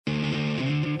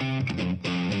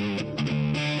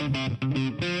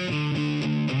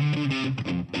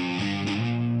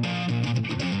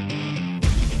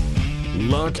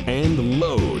lock, and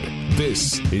load.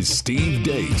 This is Steve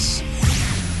Deace.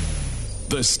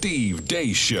 The Steve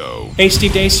Deace Show. Hey,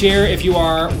 Steve Deace here. If you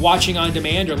are watching on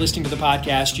demand or listening to the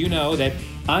podcast, you know that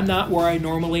I'm not where I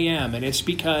normally am, and it's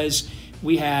because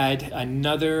we had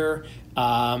another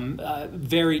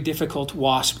very difficult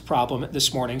WASP problem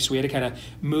this morning, so we had to kind of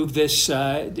move this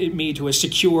me to a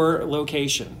secure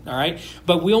location, all right?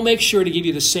 But we'll make sure to give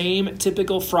you the same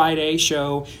typical Friday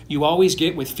show you always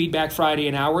get with Feedback Friday,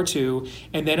 an hour or two,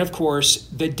 and then, of course,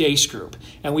 the Deace Group.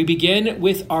 And we begin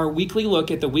with our weekly look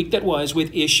at the week that was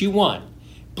with Issue 1.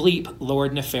 Bleep,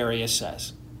 Lord Nefarious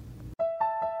says.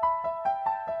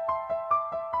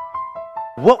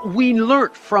 What we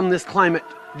learned from this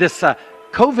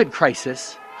COVID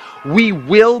crisis, we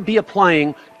will be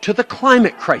applying to the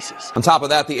climate crisis. On top of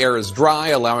that, the air is dry,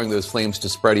 allowing those flames to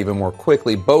spread even more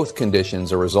quickly. Both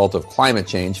conditions are a result of climate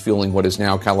change, fueling what is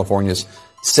now California's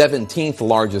 17th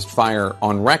largest fire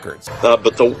on record.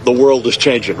 But the world is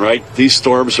changing, right? These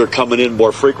storms are coming in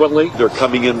more frequently. They're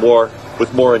coming in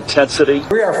with more intensity.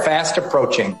 We are fast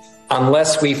approaching,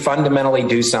 unless we fundamentally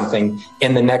do something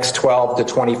in the next 12 to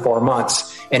 24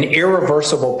 months, an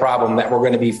irreversible problem that we're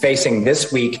going to be facing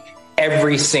this week,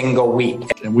 every single week.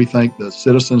 And we think the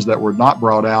citizens that were not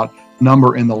brought out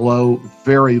number in the low,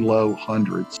 very low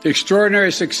hundreds. The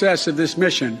extraordinary success of this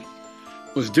mission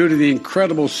was due to the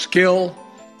incredible skill,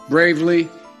 bravery,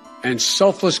 and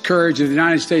selfless courage of the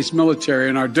United States military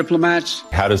and our diplomats.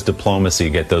 How does diplomacy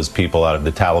get those people out of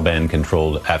the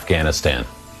Taliban-controlled Afghanistan?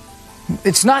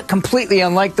 It's not completely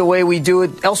unlike the way we do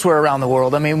it elsewhere around the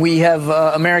world. I mean, we have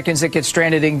Americans that get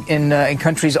stranded in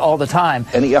countries all the time.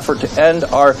 Any effort to end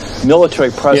our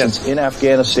military presence in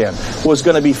Afghanistan was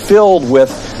going to be filled with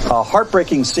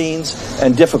heartbreaking scenes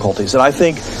and difficulties. And I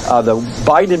think the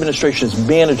Biden administration has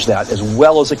managed that as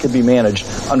well as it could be managed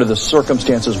under the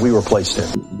circumstances we were placed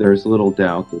in. There's little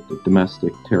doubt that the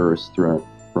domestic terrorist threat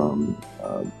from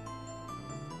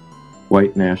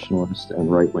white nationalist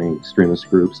and right-wing extremist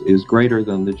groups is greater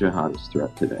than the jihadist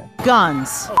threat today.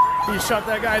 Guns. He shot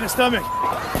that guy in the stomach.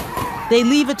 They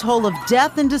leave a toll of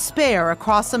death and despair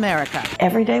across America.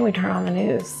 Every day we turn on the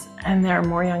news and there are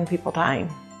more young people dying.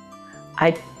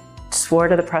 I swore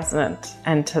to the president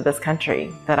and to this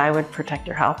country that I would protect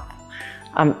your health.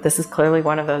 This is clearly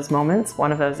one of those moments,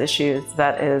 one of those issues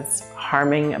that is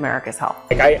harming America's health.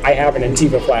 I have an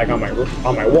Antifa flag on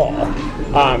my wall,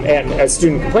 and a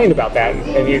student complained about that,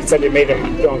 and he said it made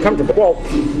him feel uncomfortable. Well,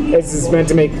 this is meant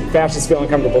to make fascists feel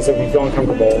uncomfortable, so if you feel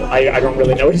uncomfortable, I don't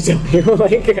really know what to tell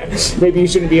you. Maybe you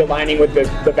shouldn't be aligning with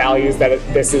the values that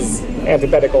this is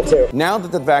antithetical to. Now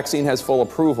that the vaccine has full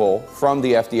approval from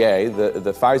the FDA,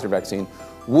 the Pfizer vaccine,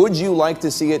 would you like to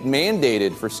see it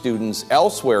mandated for students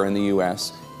elsewhere in the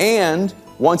U.S.? And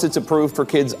once it's approved for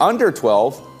kids under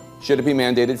 12, should it be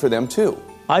mandated for them too?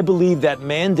 I believe that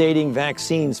mandating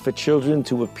vaccines for children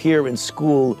to appear in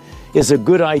school is a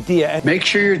good idea. Make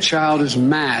sure your child is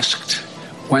masked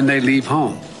when they leave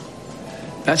home.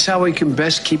 That's how we can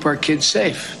best keep our kids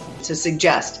safe. To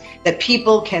suggest that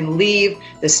people can leave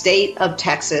the state of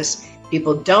Texas.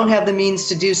 People don't have the means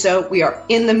to do so. We are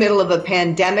in the middle of a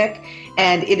pandemic,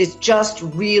 and it is just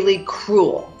really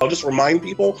cruel. I'll just remind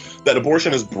people that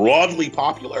abortion is broadly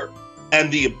popular, and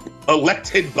the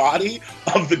elected body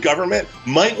of the government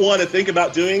might want to think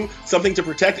about doing something to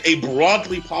protect a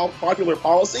broadly popular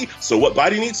policy. So what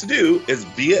Biden needs to do is,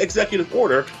 via executive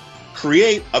order,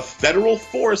 create a federal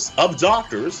force of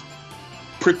doctors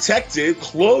protected,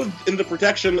 clothed in the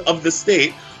protection of the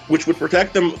state, which would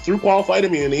protect them through qualified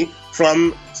immunity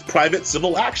from private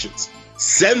civil actions.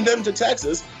 Send them to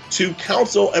Texas to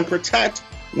counsel and protect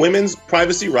women's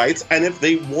privacy rights. And if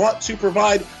they want to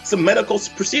provide some medical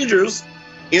procedures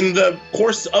in the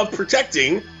course of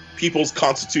protecting people's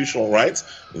constitutional rights,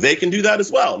 they can do that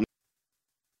as well.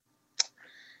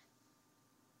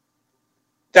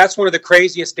 That's one of the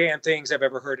craziest damn things I've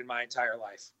ever heard in my entire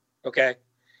life. Okay.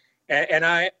 And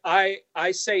I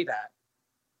say that.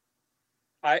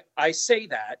 I say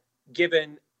that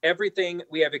given everything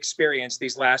we have experienced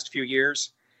these last few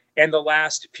years and the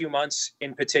last few months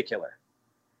in particular.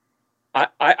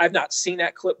 I've not seen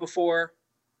that clip before.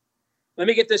 Let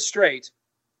me get this straight.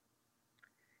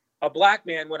 A black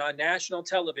man went on national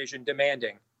television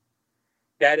demanding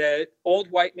that an old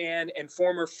white man and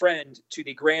former friend to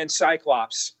the Grand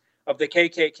Cyclops of the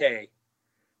KKK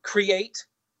create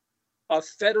a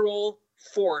federal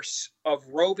force of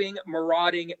roving,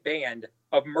 marauding band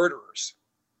of murderers.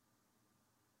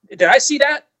 Did I see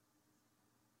that?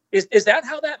 Is that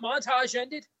how that montage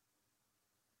ended?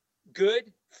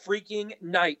 Good freaking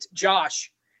night.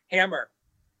 Josh Hammer,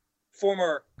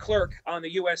 former clerk on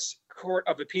the U.S. Court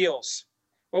of Appeals,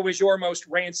 What was your most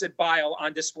rancid bile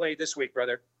on display this week,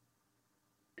 brother?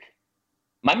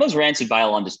 My most rancid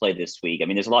bile on display this week. I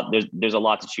mean, there's a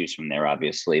lot to choose from there,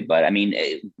 obviously. But I mean,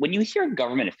 when you hear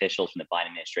government officials from the Biden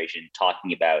administration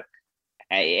talking about,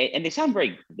 and they sound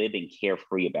very glib and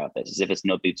carefree about this, as if it's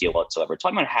no big deal whatsoever,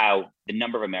 talking about how the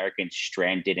number of Americans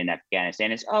stranded in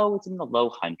Afghanistan is, it's in the low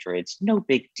hundreds, no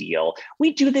big deal.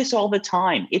 We do this all the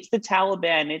time. It's the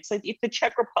Taliban. It's the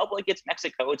Czech Republic. It's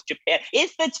Mexico. It's Japan.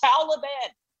 It's the Taliban.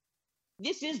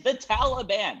 This is the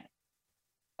Taliban.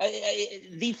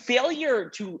 The failure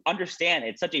to understand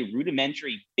at such a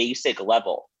rudimentary, basic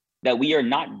level that we are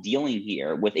not dealing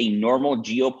here with a normal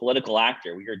geopolitical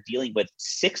actor. We are dealing with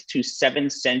 6th to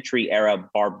 7th century era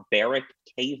barbaric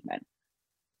cavemen.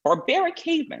 Barbaric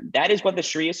cavemen. That is what the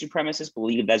Sharia supremacists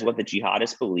believe. That's what the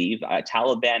jihadists believe.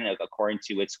 Taliban, according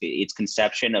to its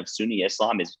conception of Sunni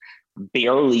Islam, is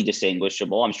barely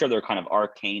distinguishable. I'm sure there are kind of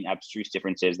arcane, abstruse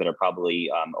differences that are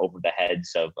probably over the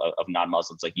heads of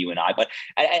non-Muslims like you and I. But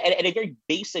at a very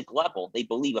basic level, they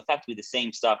believe effectively the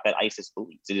same stuff that ISIS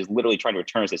believes. It is literally trying to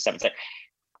return us to 7th century.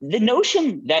 The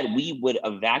notion that we would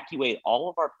evacuate all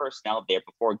of our personnel there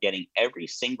before getting every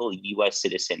single U.S.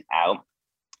 citizen out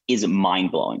is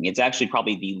mind-blowing. It's actually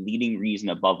probably the leading reason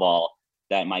above all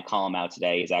that my column out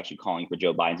today is actually calling for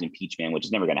Joe Biden's impeachment, which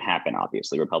is never going to happen,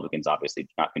 obviously. Republicans obviously do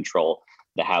not control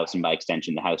the House and by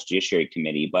extension, the House Judiciary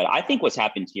Committee. But I think what's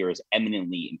happened here is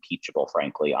eminently impeachable,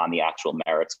 frankly, on the actual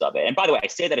merits of it. And by the way, I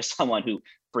say that as someone who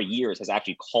for years has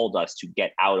actually called us to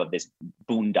get out of this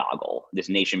boondoggle, this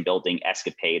nation building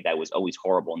escapade that was always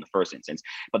horrible in the first instance.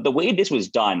 But the way this was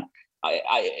done,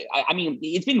 I mean,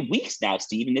 it's been weeks now,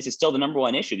 Steve, and this is still the number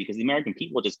one issue because the American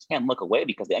people just can't look away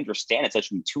because they understand at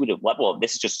such an intuitive level.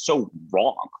 This is just so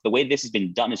wrong. The way this has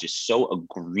been done is just so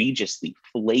egregiously,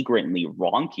 flagrantly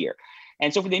wrong here.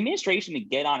 And so for the administration to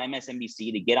get on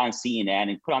MSNBC, to get on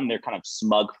CNN and put on their kind of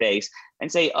smug face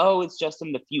and say, it's just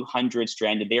in the few hundred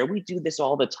stranded there. We do this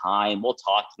all the time. We'll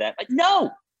talk to them. Like, no,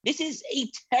 this is a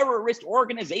terrorist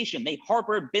organization. They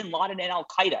harbored bin Laden and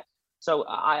Al-Qaeda. So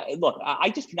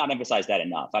I just cannot emphasize that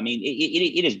enough. I mean,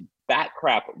 it is bat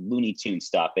crap Looney Tune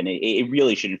stuff, and it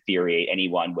really should infuriate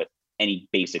anyone with any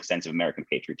basic sense of American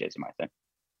patriotism, I think.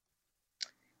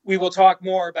 We will talk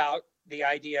more about the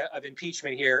idea of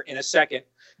impeachment here in a second.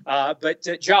 But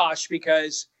Josh,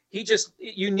 because he just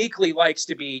uniquely likes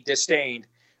to be disdained,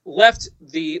 left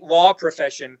the law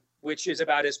profession, which is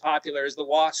about as popular as the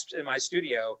wasps in my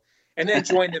studio, and then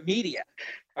joined the media,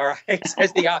 all right,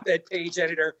 as the op-ed page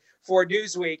editor for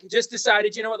Newsweek. Just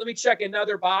decided, you know what, let me check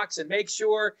another box and make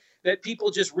sure that people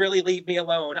just really leave me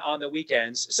alone on the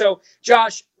weekends. So,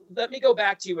 Josh, let me go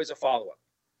back to you as a follow-up.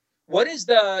 What's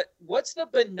the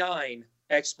benign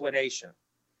explanation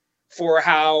for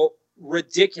how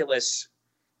ridiculous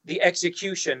the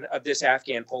execution of this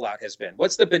Afghan pullout has been?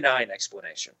 What's the benign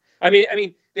explanation? I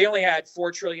mean, they only had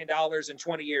 $4 trillion and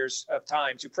 20 years of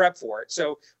time to prep for it.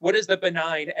 So what is the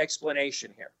benign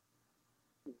explanation here?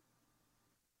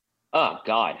 Oh,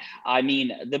 God. I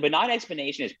mean, the benign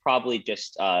explanation is probably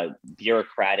just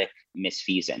bureaucratic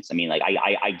misfeasance. I mean, like,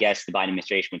 I guess the Biden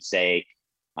administration would say,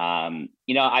 I'm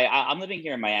living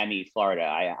here in Miami, Florida.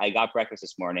 I got breakfast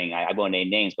this morning. I won't name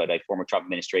names, but a former Trump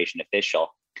administration official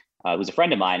who's a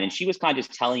friend of mine. And she was kind of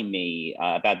just telling me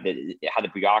about how the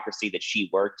bureaucracy that she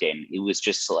worked in, it was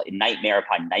just like nightmare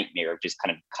upon nightmare of just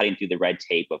kind of cutting through the red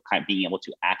tape of kind of being able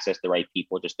to access the right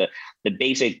people. Just the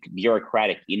basic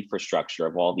bureaucratic infrastructure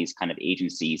of all these kind of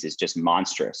agencies is just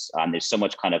monstrous. There's so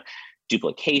much kind of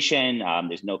duplication.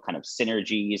 There's no kind of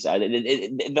synergies.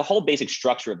 The whole basic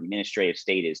structure of the administrative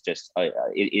state is just,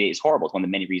 it is horrible. It's one of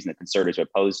the many reasons that conservatives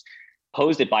have posed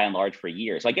it by and large for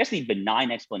years. So I guess the benign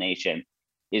explanation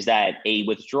is that a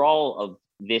withdrawal of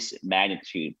this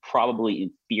magnitude probably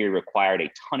in theory required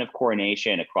a ton of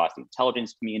coordination across the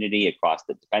intelligence community, across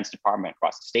the Defense Department,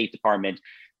 across the State Department,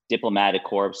 diplomatic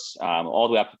corps, all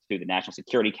the way up through the National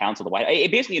Security Council, the White House. It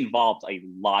basically involved a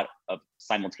lot of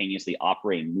simultaneously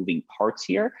operating moving parts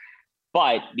here.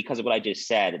 But because of what I just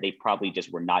said, they probably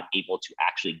just were not able to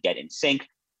actually get in sync.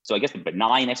 So I guess the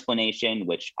benign explanation,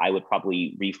 which I would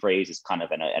probably rephrase as kind of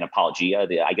an apologia,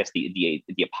 I guess the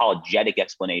apologetic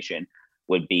explanation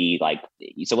would be like,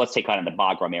 so let's take kind of the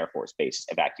Bagram Air Force Base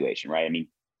evacuation, right? I mean,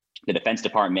 the Defense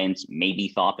Department maybe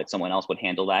thought that someone else would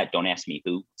handle that. Don't ask me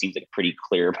who. It seems like a pretty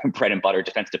clear bread and butter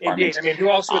Defense Department. Indeed. I mean,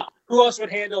 who else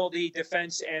would handle the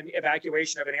defense and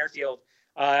evacuation of an airfield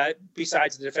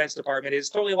besides the Defense Department? It's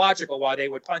totally logical why they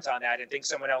would punt on that and think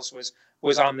someone else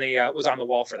was on the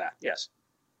wall for that. Yes.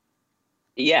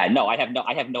 Yeah, no, I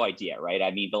have no idea, right?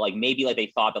 I mean, but like maybe like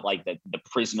they thought that like the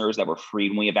prisoners that were freed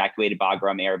when we evacuated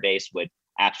Bagram Air Base would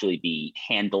actually be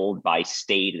handled by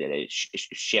state that is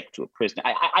shipped to a prison.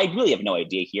 I really have no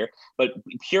idea here, but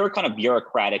pure kind of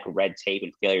bureaucratic red tape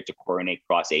and failure to coordinate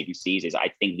cross agencies is,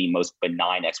 I think, the most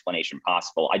benign explanation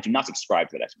possible. I do not subscribe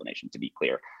to that explanation, to be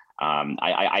clear.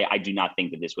 I do not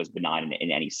think that this was benign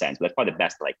in any sense, but that's probably the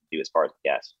best that I can do as far as a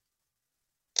guess.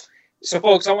 So,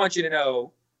 folks, I want you to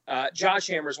know, Josh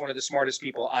Hammer is one of the smartest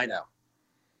people I know.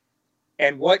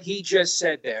 And what he just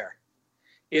said there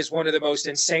is one of the most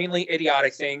insanely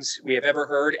idiotic things we have ever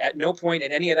heard. At no point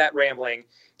in any of that rambling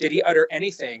did he utter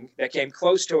anything that came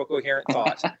close to a coherent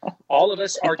thought. All of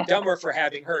us are dumber for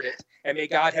having heard it, and may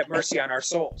God have mercy on our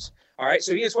souls. All right,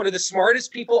 so he is one of the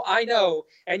smartest people I know,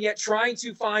 and yet trying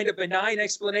to find a benign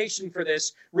explanation for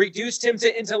this reduced him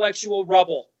to intellectual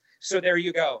rubble. So there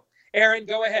you go. Aaron,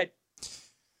 go ahead.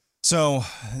 So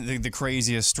the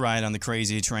craziest ride on the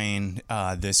crazy train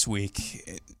this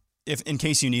week. If in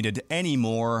case you needed any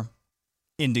more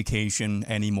indication,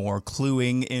 any more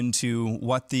cluing into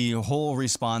what the whole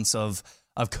response of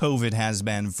COVID has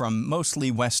been from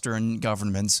mostly Western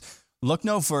governments, look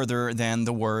no further than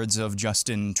the words of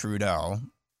Justin Trudeau.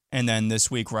 And then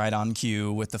this week, right on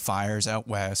cue with the fires out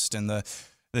west and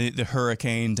the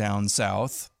hurricane down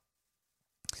south.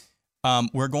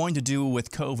 We're going to do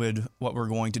with COVID what we're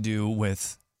going to do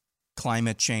with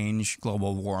climate change,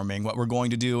 global warming, what we're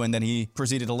going to do. And then he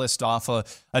proceeded to list off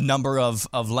a number of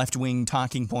left-wing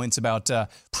talking points about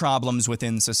problems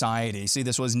within society. See,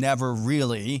 this was never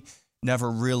really,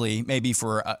 maybe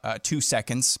for 2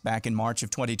 seconds back in March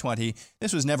of 2020,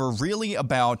 this was never really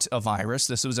about a virus.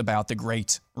 This was about the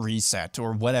Great Reset,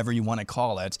 or whatever you want to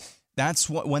call it. That's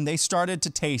when they started to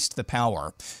taste the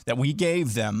power that we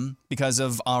gave them because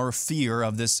of our fear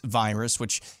of this virus,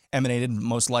 which emanated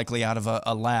most likely out of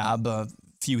a lab a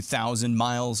few thousand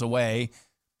miles away.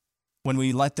 When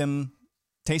we let them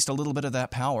taste a little bit of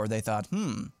that power, they thought,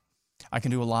 I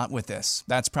can do a lot with this.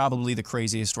 That's probably the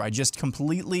craziest ride, just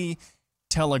completely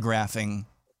telegraphing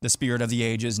the spirit of the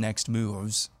age's next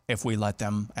moves if we let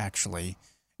them actually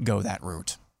go that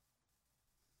route.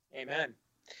 Amen.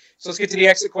 So let's get to the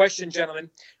exit question, gentlemen.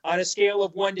 On a scale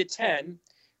of 1 to 10,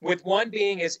 with 1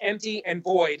 being as empty and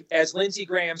void as Lindsey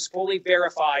Graham's fully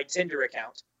verified Tinder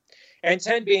account, and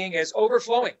 10 being as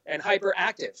overflowing and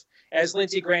hyperactive as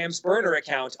Lindsey Graham's burner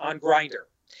account on Grindr.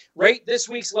 Rate this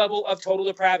week's level of total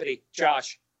depravity,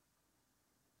 Josh.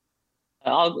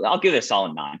 I'll give it a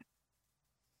solid 9.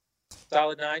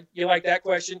 Solid 9. You like that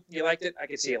question? You liked it? I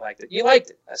can see you liked it. You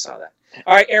liked it. I saw that.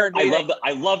 All right, Aaron.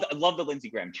 I love the Lindsey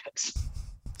Graham jokes.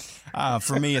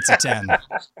 For me, it's a 10.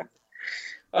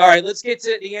 All right, let's get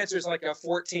to the answers like a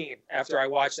 14 after I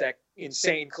watch that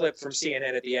insane clip from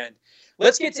CNN at the end.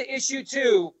 Let's get to issue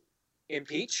 2,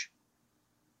 impeach.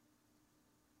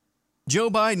 Joe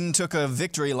Biden took a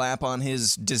victory lap on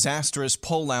his disastrous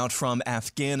pullout from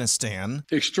Afghanistan.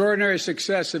 The extraordinary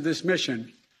success of this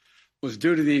mission was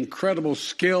due to the incredible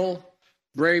skill,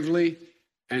 bravery,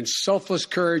 and selfless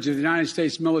courage of the United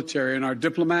States military and our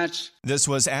diplomats. This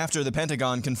was after the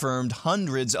Pentagon confirmed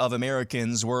hundreds of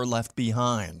Americans were left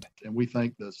behind. And we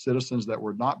think the citizens that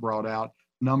were not brought out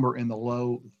number in the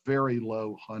low, very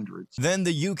low hundreds. Then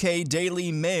the UK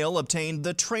Daily Mail obtained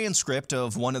the transcript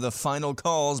of one of the final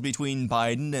calls between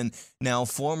Biden and now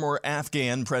former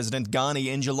Afghan President Ghani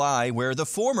in July, where the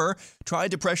former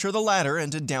tried to pressure the latter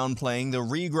into downplaying the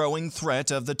regrowing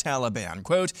threat of the Taliban.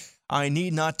 Quote, I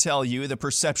need not tell you the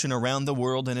perception around the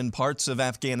world and in parts of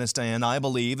Afghanistan, I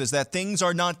believe, is that things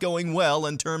are not going well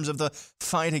in terms of the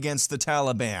fight against the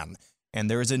Taliban. And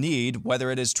there is a need,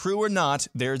 whether it is true or not,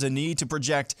 there's a need to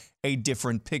project a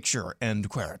different picture, end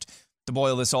quote. To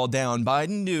boil this all down,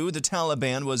 Biden knew the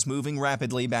Taliban was moving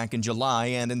rapidly back in July,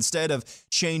 and instead of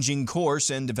changing course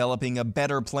and developing a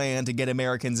better plan to get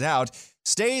Americans out,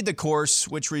 stayed the course,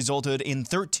 which resulted in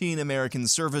 13 American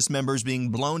service members being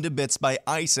blown to bits by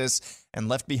ISIS and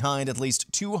left behind at least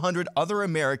 200 other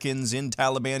Americans in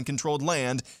Taliban-controlled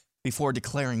land before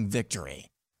declaring victory.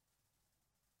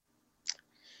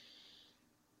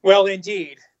 Well,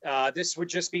 indeed, this would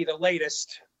just be the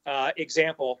latest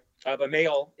example of a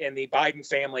male in the Biden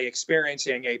family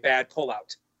experiencing a bad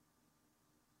pullout.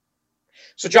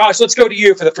 So, Josh, let's go to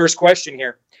you for the first question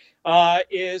here.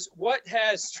 Is what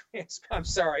has I'm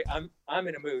sorry, I'm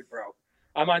in a mood, bro.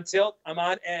 I'm on tilt. I'm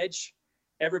on edge.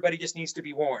 Everybody just needs to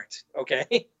be warned,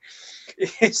 okay?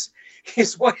 is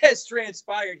what has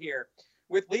transpired here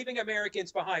with leaving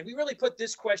Americans behind? We really put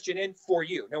this question in for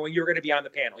you, knowing you're going to be on the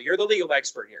panel. You're the legal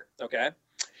expert here, okay?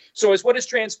 So is what has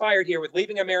transpired here with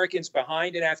leaving Americans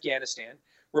behind in Afghanistan,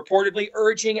 reportedly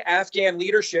urging Afghan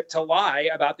leadership to lie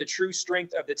about the true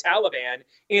strength of the Taliban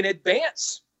in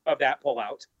advance of that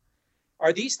pullout.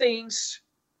 Are these things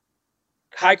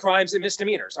high crimes and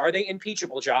misdemeanors? Are they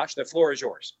impeachable, Josh? The floor is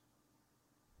yours.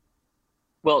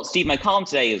 Well, Steve, my column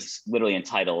today is literally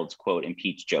entitled, quote,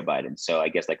 impeach Joe Biden. So I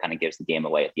guess that kind of gives the game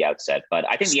away at the outset. But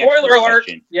I think the answer to this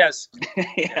question, yes.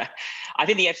 Yeah, I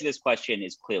think the answer to this question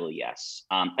is clearly yes.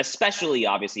 Especially,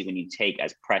 obviously, when you take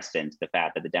as precedent the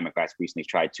fact that the Democrats recently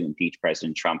tried to impeach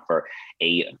President Trump for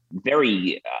a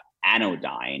very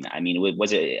anodyne. I mean, it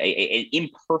was an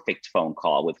imperfect phone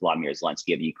call with Vladimir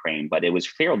Zelensky of Ukraine, but it was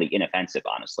fairly inoffensive,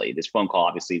 honestly. This phone call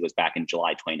obviously was back in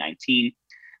July 2019.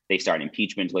 They started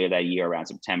impeachment later that year, around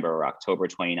September or October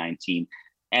 2019.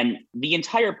 And the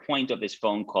entire point of this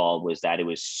phone call was that it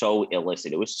was so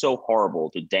illicit. It was so horrible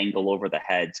to dangle over the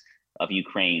heads of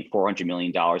Ukraine $400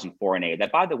 million in foreign aid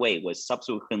that, by the way, was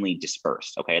subsequently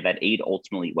dispersed. Okay, that aid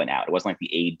ultimately went out. It wasn't like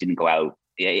the aid didn't go out.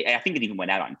 I think it even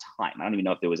went out on time. I don't even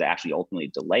know if there was actually ultimately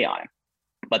a delay on it.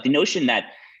 But the notion that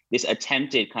this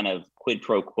attempted kind of quid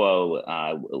pro quo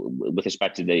with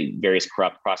respect to the various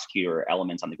corrupt prosecutor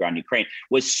elements on the ground in Ukraine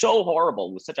was so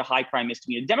horrible, with such a high crime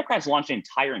misdemeanor. Democrats launched an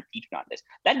entire impeachment on this.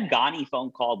 That Ghani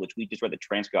phone call, which we just read the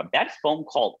transcript of, that phone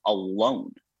call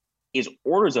alone is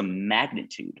orders of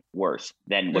magnitude worse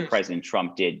than what President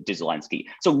Trump did to Zelensky.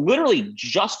 So literally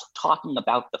just talking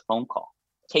about the phone call,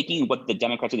 taking what the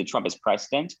Democrats did to Trump as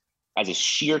president as a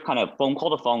sheer kind of phone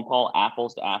call to phone call,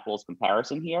 apples to apples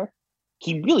comparison here,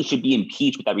 he really should be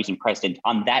impeached with that recent precedent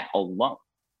on that alone.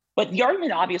 But the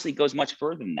argument obviously goes much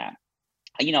further than that.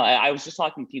 You know, I was just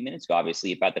talking a few minutes ago,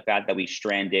 obviously, about the fact that we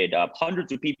stranded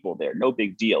hundreds of people there. No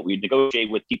big deal. We negotiate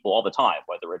with people all the time,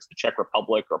 whether it's the Czech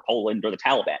Republic or Poland or the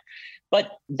Taliban.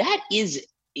 But that is,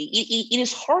 it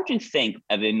is hard to think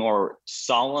of a more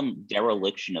solemn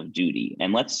dereliction of duty.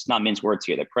 And let's not mince words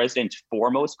here. The president's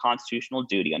foremost constitutional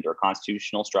duty under a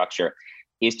constitutional structure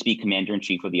is to be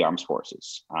commander-in-chief of the armed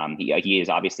forces. He is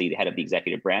obviously the head of the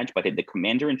executive branch, but the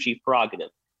commander-in-chief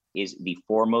prerogative is the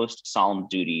foremost solemn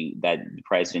duty that the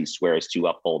president swears to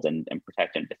uphold and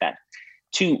protect and defend.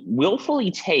 To willfully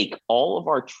take all of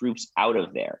our troops out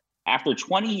of there after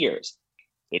 20 years,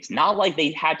 it's not like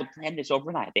they had to plan this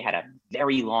overnight. They had a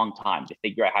very long time to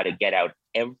figure out how to get out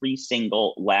every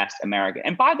single last American.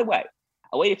 And by the way,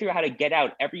 a way to figure out how to get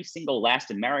out every single last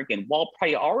American while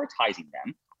prioritizing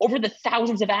them over the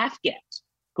thousands of Afghans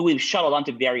who we've shuttled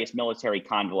onto various military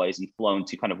convoys and flown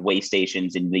to kind of way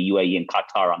stations in the UAE and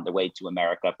Qatar on their way to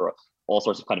America for all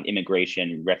sorts of kind of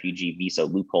immigration, refugee visa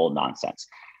loophole nonsense.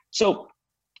 So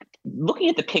looking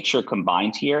at the picture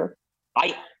combined here,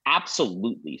 I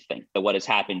absolutely think that what has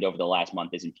happened over the last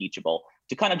month is impeachable.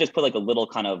 To kind of just put like a little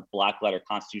kind of black letter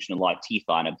constitutional law teeth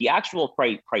on it, the actual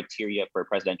criteria for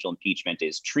presidential impeachment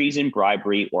is treason,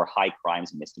 bribery, or high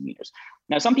crimes and misdemeanors.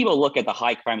 Now, some people look at the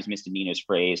high crimes misdemeanors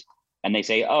phrase and they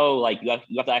say, oh, like you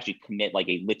have to actually commit like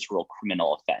a literal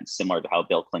criminal offense, similar to how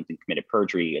Bill Clinton committed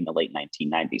perjury in the late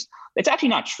 1990s. It's actually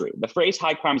not true. The phrase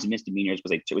high crimes and misdemeanors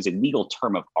was a legal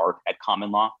term of art at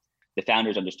common law. The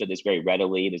founders understood this very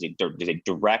readily. There's a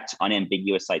direct,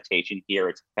 unambiguous citation here.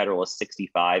 It's Federalist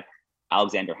 65.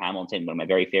 Alexander Hamilton, one of my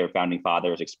very favorite founding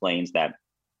fathers, explains that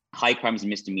high crimes and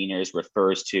misdemeanors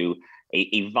refers to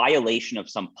a violation of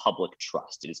some public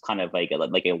trust. It is kind of like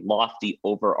a lofty,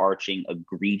 overarching,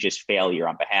 egregious failure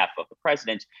on behalf of the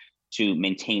president to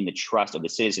maintain the trust of the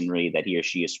citizenry that he or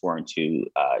she is sworn to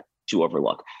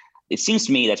overlook. It seems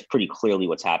to me that's pretty clearly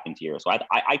what's happened here. So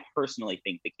I personally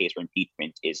think the case for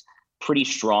impeachment is pretty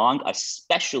strong,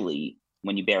 especially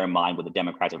when you bear in mind what the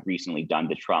Democrats have recently done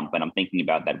to Trump. And I'm thinking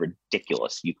about that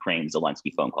ridiculous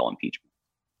Ukraine-Zelensky phone call impeachment.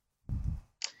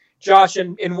 Josh,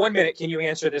 in 1 minute, can you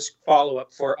answer this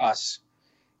follow-up for us?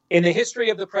 In the history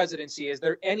of the presidency, is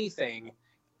there anything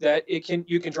that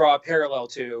you can draw a parallel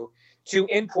to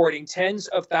importing tens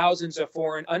of thousands of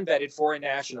unvetted foreign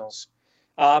nationals?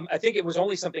 I think it was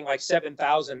only something like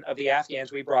 7,000 of the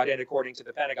Afghans we brought in, according to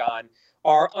the Pentagon,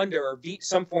 are under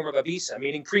some form of a visa,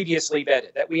 meaning previously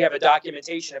vetted, that we have a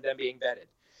documentation of them being vetted.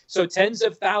 So tens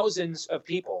of thousands of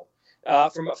people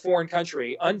from a foreign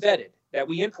country, unvetted, that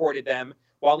we imported them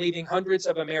while leaving hundreds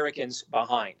of Americans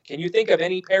behind. Can you think of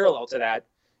any parallel to that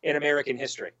in American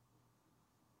history?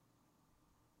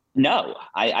 No,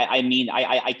 I mean,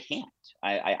 I can't.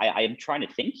 I'm trying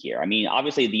to think here. I mean,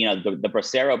 obviously, the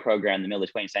Bracero program in the middle of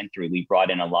the 20th century, we brought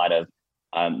in a lot of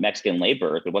Mexican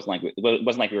labor. It wasn't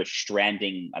like we were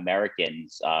stranding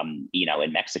Americans,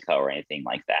 in Mexico or anything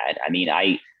like that. I mean,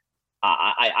 I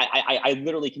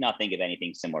literally cannot think of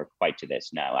anything similar quite to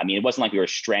this. No, I mean, it wasn't like we were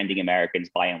stranding Americans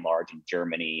by and large in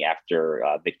Germany after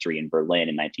victory in Berlin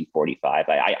in 1945.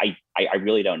 I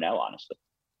really don't know, honestly.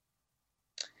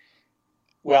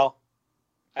 Well,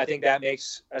 I think that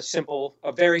makes a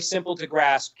very simple to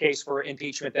grasp case for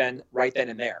impeachment right then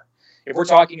and there. if we're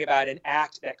talking about an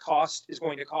act that is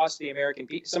going to cost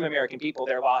some American people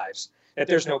their lives, that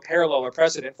there's no parallel or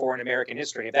precedent for in American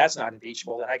history, if that's not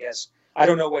impeachable, then I guess I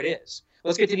don't know what is.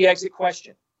 Let's get to the exit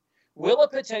question. Will a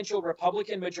potential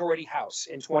Republican majority House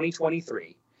in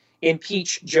 2023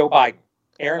 impeach Joe Biden?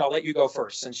 Aaron, I'll let you go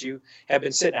first since you have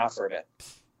been sitting out for a bit.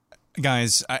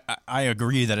 Guys, I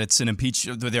agree that it's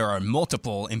there are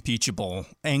multiple impeachable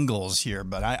angles here,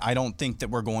 but I don't think that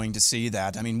we're going to see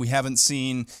that. I mean, we've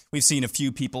seen a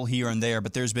few people here and there,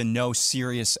 but there's been no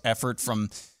serious effort from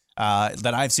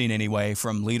that I've seen anyway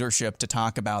from leadership to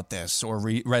talk about this or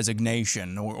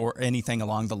resignation or anything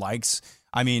along the likes.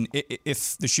 I mean,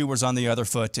 if the shoe was on the other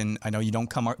foot, and I know you don't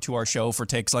come to our show for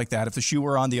takes like that, if the shoe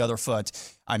were on the other foot,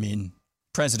 I mean,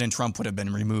 President Trump would have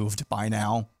been removed by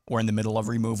now, or in the middle of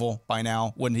removal by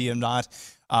now, wouldn't he have not?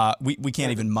 We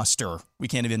can't even muster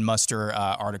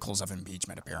articles of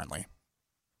impeachment, apparently.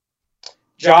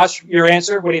 Josh, your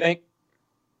answer? What do you think?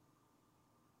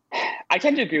 I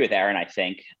tend to agree with Aaron. I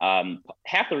think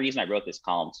half the reason I wrote this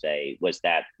column today was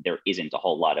that there isn't a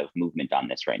whole lot of movement on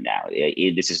this right now.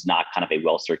 This is not kind of a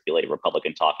well-circulated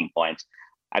Republican talking point.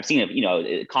 I've seen,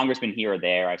 a congressman here or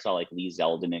there. I saw like Lee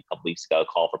Zeldin a couple weeks ago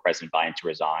call for President Biden to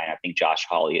resign. I think Josh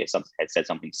Hawley had said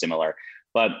something similar.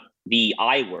 But the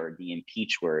I word, the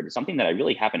impeach word, is something that I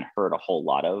really haven't heard a whole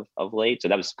lot of late. So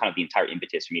that was kind of the entire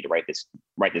impetus for me to write this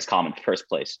column in the first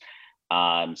place.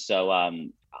 I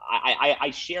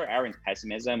share Aaron's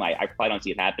pessimism. I probably don't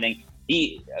see it happening.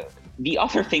 The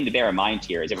other thing to bear in mind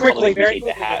here is quickly, very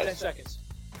quickly, 10 seconds.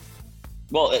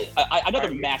 Well,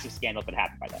 another massive scandal could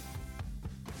happen by then.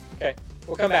 Okay,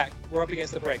 we'll come back. We're up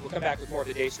against the break. We'll come back with more of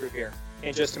the Deace Group here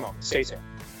in just a moment. Stay tuned.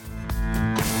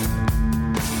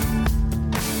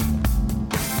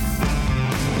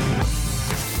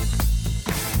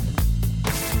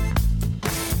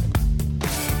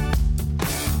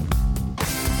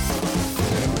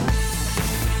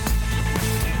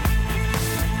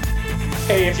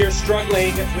 Hey, if you're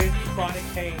struggling with chronic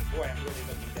pain, boy, I'm really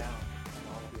looking down on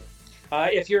all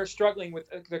of you. If you're struggling with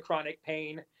the chronic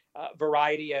pain,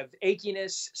 variety of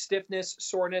achiness, stiffness,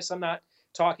 soreness, I'm not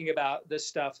talking about the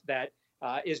stuff that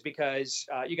is because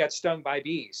you got stung by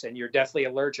bees and you're deathly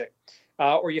allergic,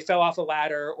 or you fell off a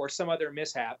ladder or some other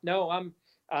mishap. No,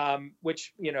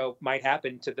 which might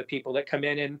happen to the people that come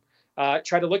in and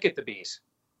try to look at the bees,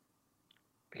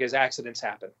 because accidents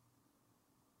happen.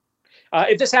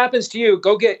 If this happens to you,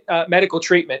 go get medical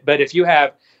treatment. But if you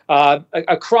have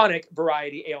a chronic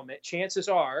variety ailment, chances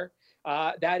are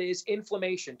that is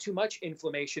inflammation, too much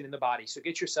inflammation in the body. So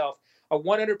get yourself a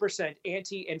 100%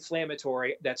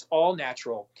 anti-inflammatory that's all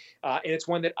natural. And it's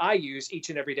one that I use each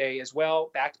and every day as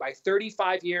well, backed by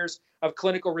 35 years of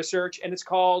clinical research. And it's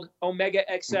called Omega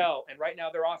XL. And right now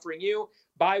they're offering you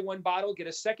buy one bottle, get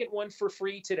a second one for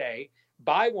free today.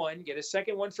 Buy one, get a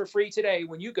second one for free today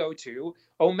when you go to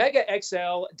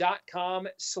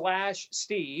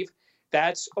omegaxl.com/Steve.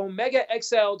 That's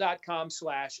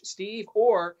omegaxl.com/Steve,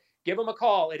 or give them a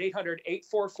call at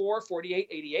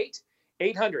 800-844-4888,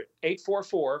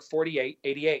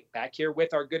 800-844-4888. Back here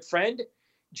with our good friend,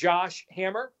 Josh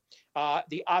Hammer,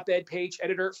 the op-ed page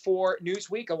editor for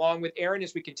Newsweek, along with Aaron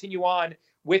as we continue on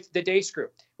with the Deace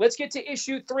Group. Let's get to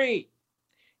issue 3.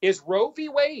 Is Roe v.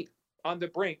 Wade on the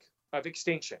brink of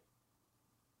extinction?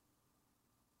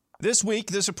 This week,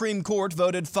 the Supreme Court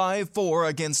voted 5-4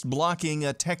 against blocking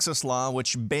a Texas law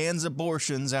which bans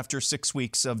abortions after 6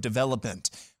 weeks of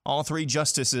development. All 3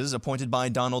 justices appointed by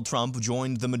Donald Trump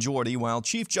joined the majority, while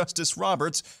Chief Justice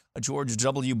Roberts, a George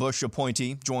W. Bush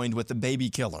appointee, joined with the baby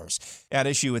killers. At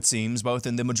issue, it seems, both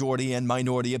in the majority and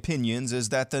minority opinions, is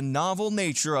that the novel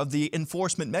nature of the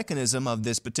enforcement mechanism of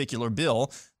this particular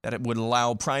bill, that it would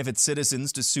allow private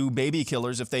citizens to sue baby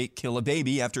killers if they kill a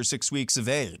baby after 6 weeks of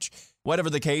age.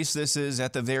 Whatever the case, this is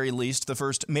at the very least the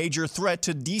first major threat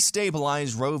to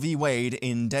destabilize Roe v. Wade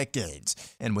in decades.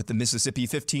 And with the Mississippi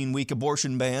 15-week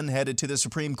abortion ban headed to the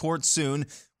Supreme Court soon,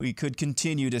 we could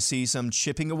continue to see some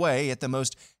chipping away at the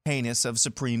most heinous of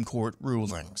Supreme Court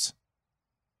rulings.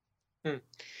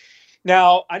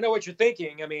 Now, I know what you're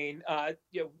thinking. I mean, a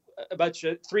bunch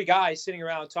of 3 guys sitting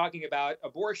around talking about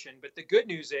abortion, but the good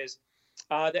news is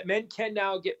that men can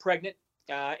now get pregnant.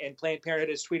 And Planned Parenthood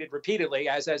has tweeted repeatedly,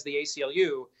 as has the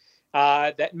ACLU,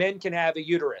 that men can have a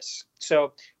uterus.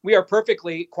 So we are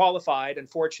perfectly qualified,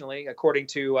 unfortunately, according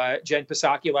to Jen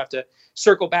Psaki. You'll have to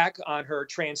circle back on her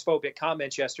transphobic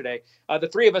comments yesterday. The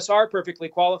 3 of us are perfectly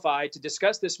qualified to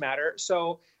discuss this matter,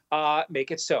 so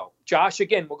make it so. Josh,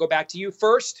 again, we'll go back to you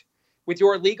first with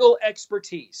your legal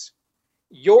expertise.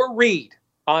 Your read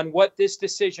on what this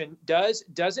decision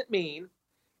doesn't mean,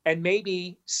 and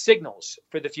maybe signals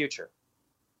for the future.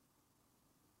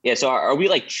 Yeah, so are we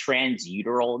like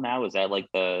transuteral now? Is that like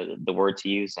the word to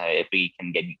use? If we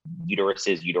can get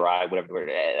uteruses, uteri, whatever the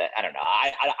word, I don't know.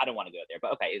 I don't want to go there,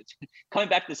 but okay. Coming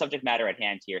back to the subject matter at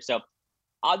hand here. So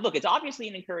look, it's obviously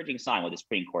an encouraging sign what the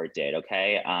Supreme Court did,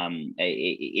 okay?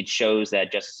 It shows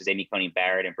that Justices Amy Coney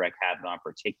Barrett and Brett Kavanaugh in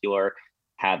particular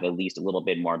have at least a little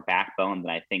bit more backbone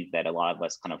than I think that a lot of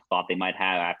us kind of thought they might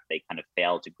have after they kind of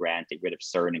failed to grant a writ of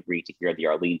cert and agreed to hear the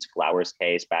Arlene Flowers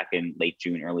case back in late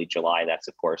June, early July. That's,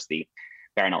 of course, the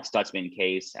Barronelle Stutzman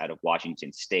case out of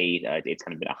Washington State. It's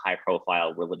kind of been a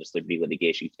high-profile religious liberty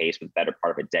litigation case for the better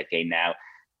part of a decade now.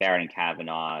 Barrett and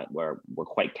Kavanaugh were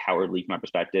quite cowardly from my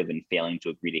perspective in failing to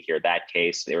agree to hear that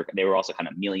case. They were also kind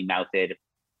of mealy-mouthed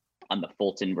on the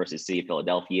Fulton versus City of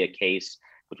Philadelphia case,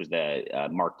 which was the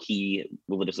marquee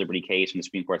religious liberty case from the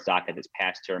Supreme Court's docket this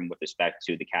past term with respect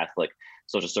to the Catholic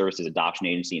Social Services Adoption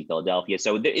Agency in Philadelphia.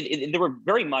 So there were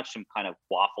very much some kind of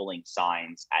waffling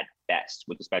signs at best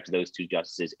with respect to those two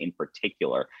justices in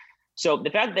particular. So the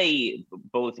fact they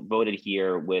both voted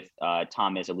here with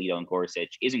Thomas, Alito, and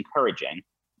Gorsuch is encouraging.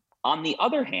 On the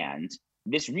other hand,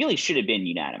 this really should have been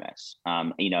unanimous.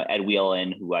 Ed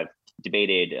Whelan, who I've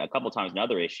debated a couple of times on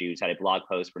other issues, had a blog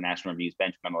post for National Review's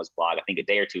Bench Memos blog, I think a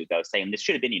day or two ago, saying this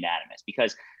should have been unanimous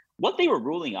because what they were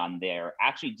ruling on there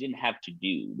actually didn't have to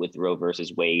do with Roe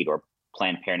versus Wade or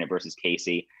Planned Parenthood versus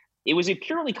Casey. It was a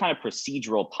purely kind of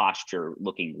procedural posture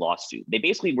looking lawsuit. They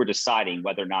basically were deciding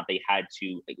whether or not they had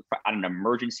to, on an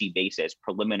emergency basis,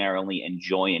 preliminarily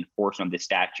enjoin enforcement of the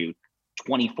statute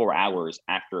 24 hours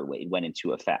after it went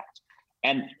into effect.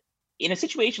 And in a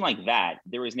situation like that,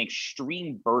 there is an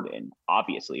extreme burden,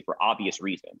 obviously, for obvious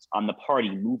reasons, on the party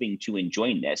moving to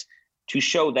enjoin this to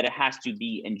show that it has to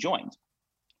be enjoined.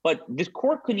 But this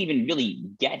court couldn't even really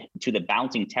get to the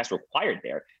balancing test required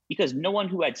there because no one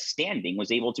who had standing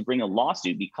was able to bring a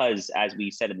lawsuit because, as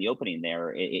we said in the opening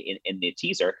there in the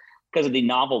teaser, because of the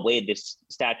novel way this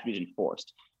statute is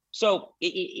enforced. So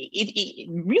it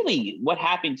really what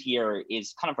happened here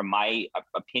is kind of, from my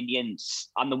opinion,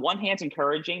 on the one hand, it's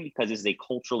encouraging because it's a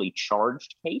culturally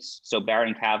charged case. So Barrett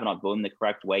and Kavanaugh voting the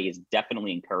correct way is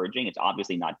definitely encouraging. It's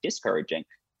obviously not discouraging.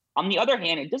 On the other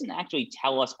hand, it doesn't actually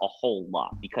tell us a whole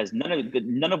lot because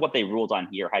none of what they ruled on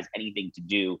here has anything to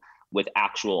do with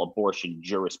actual abortion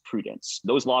jurisprudence.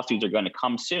 Those lawsuits are going to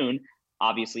come soon.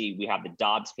 Obviously, we have the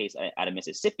Dobbs case out of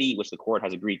Mississippi, which the court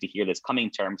has agreed to hear this coming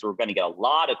term. So we're going to get a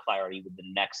lot of clarity within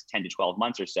the next 10 to 12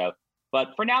 months or so.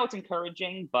 But for now, it's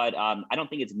encouraging. But I don't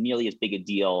think it's nearly as big a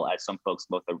deal as some folks,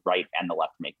 both the right and the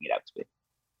left, are making it out to be.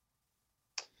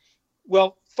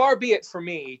 Well, far be it for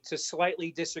me to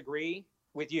slightly disagree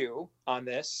with you on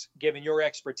this, given your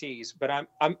expertise. But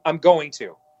I'm going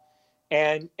to,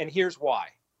 and here's why.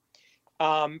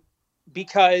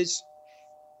 Because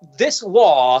this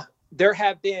law. There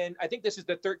have been, I think this is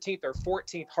the 13th or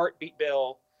 14th heartbeat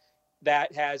bill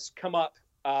that has come up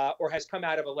or has come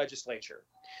out of a legislature.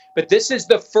 But this is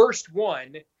the first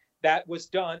one that was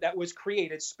done, that was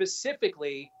created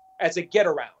specifically as a get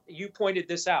around. You pointed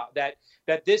this out, that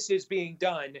this is being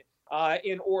done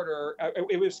in order.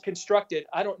 It was constructed.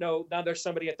 I don't know. Now there's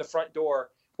somebody at the front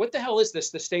door. What the hell is this?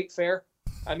 The state fair?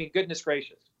 I mean, goodness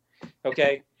gracious.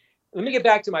 Okay. Let me get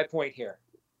back to my point here.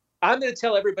 I'm going to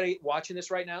tell everybody watching this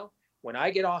right now, when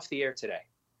I get off the air today,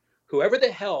 whoever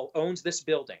the hell owns this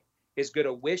building is going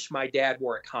to wish my dad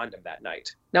wore a condom that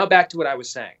night. Now back to what I was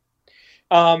saying.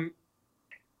 What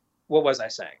was I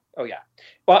saying? Oh, yeah.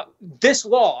 Well, this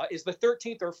law is the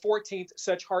 13th or 14th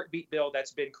such heartbeat bill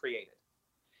that's been created.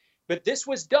 But this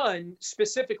was done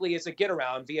specifically as a get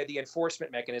around via the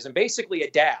enforcement mechanism. Basically, a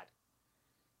dad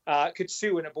could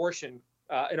sue an abortion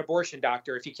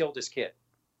doctor if he killed his kid.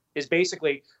 Is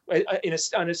basically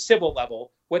on a civil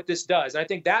level what this does. And I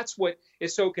think that's what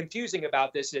is so confusing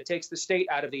about this. It takes the state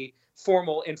out of the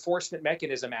formal enforcement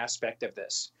mechanism aspect of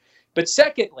this. But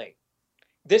secondly,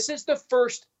 this is the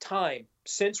first time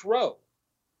since Roe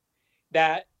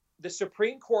that the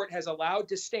Supreme Court has allowed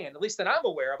to stand, at least that I'm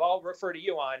aware of. I'll refer to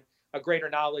you on a greater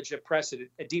knowledge of precedent,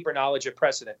 a deeper knowledge of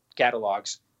precedent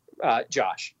catalogs,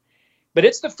 Josh. But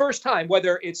it's the first time,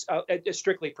 whether it's a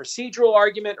strictly procedural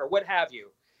argument or what have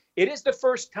you, it is the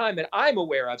first time that I'm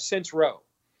aware of since Roe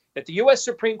that the U.S.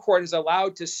 Supreme Court is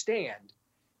allowed to stand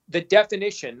the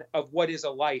definition of what is a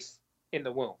life in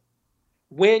the womb.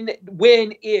 When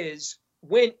is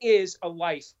a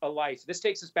life a life? This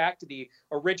takes us back to the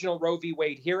original Roe v.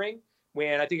 Wade hearing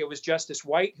when I think it was Justice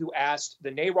White who asked the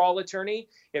NARAL attorney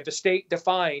if the state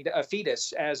defined a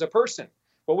fetus as a person.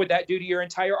 What would that do to your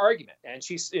entire argument? And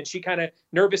she kind of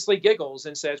nervously giggles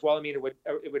and says, well, I mean, it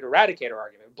would eradicate our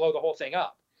argument, it would blow the whole thing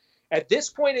up. At this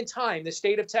point in time, the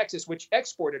state of Texas, which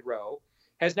exported Roe,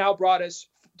 has now brought us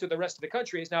to the rest of the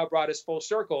country has now brought us full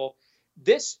circle.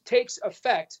 This takes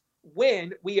effect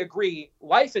when we agree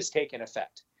life has taken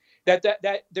effect, that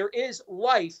there is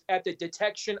life at the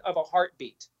detection of a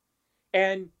heartbeat.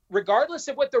 And regardless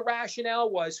of what the rationale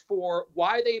was for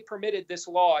why they permitted this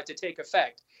law to take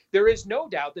effect, there is no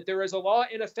doubt that there is a law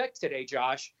in effect today,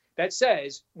 Josh, that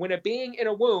says when a being in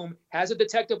a womb has a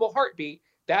detectable heartbeat,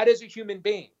 that is a human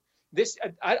being. This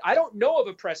I don't know of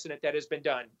a precedent that has been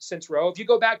done since Roe. If you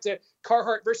go back to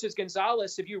Carhart versus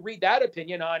Gonzalez, if you read that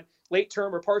opinion on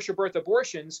late-term or partial birth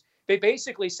abortions, they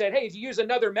basically said, hey, if you use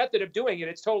another method of doing it,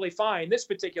 it's totally fine. This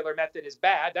particular method is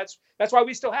bad. That's why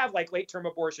we still have like late-term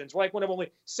abortions. We're like one of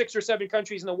only 6 or 7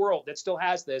 countries in the world that still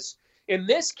has this. In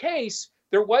this case,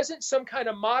 there wasn't some kind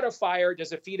of modifier.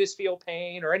 Does a fetus feel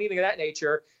pain or anything of that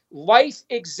nature? Life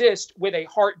exists with a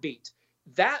heartbeat.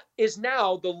 That is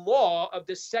now the law of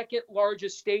the second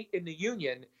largest state in the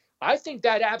union. I think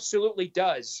that absolutely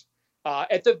does.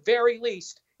 At the very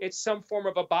least, it's some form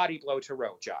of a body blow to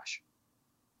Roe, Josh.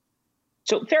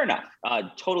 So fair enough.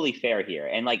 Totally fair here.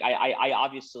 And like, I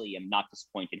obviously am not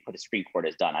disappointed in what the Supreme Court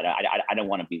has done. I don't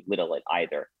want to belittle it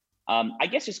either. I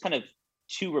guess just kind of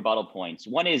 2 rebuttal points.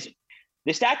 One is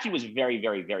the statute was very,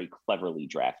 very, very cleverly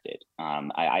drafted.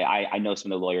 I know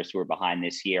some of the lawyers who are behind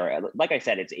this here. Like I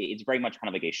said, it's very much kind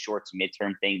of like a short to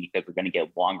midterm thing because we're going to get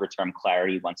longer term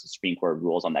clarity once the Supreme Court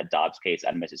rules on that Dobbs case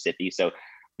out of Mississippi. So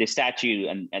the statute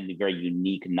and the very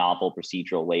unique, novel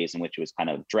procedural ways in which it was kind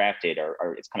of drafted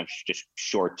are it's kind of just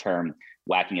short term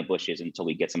whacking of bushes until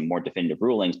we get some more definitive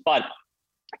rulings. But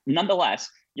nonetheless,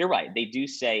 you're right. They do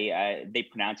say they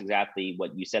pronounce exactly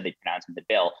what you said they pronounced in the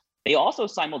bill. They also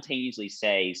simultaneously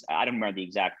say, I don't remember the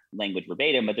exact language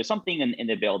verbatim, but there's something in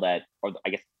the bill that, or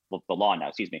I guess the law now,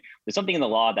 excuse me. There's something in the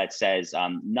law that says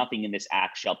nothing in this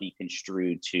act shall be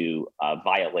construed to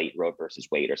violate Roe versus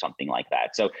Wade or something like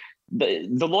that. So the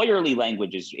lawyerly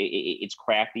language it's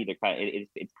crafty.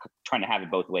 It's trying to have it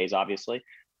both ways, obviously,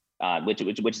 which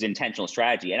is intentional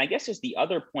strategy. And I guess just the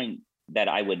other point that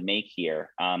I would make here,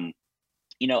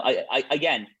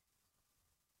 again,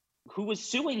 who was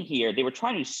suing here, they were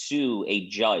trying to sue a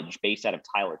judge based out of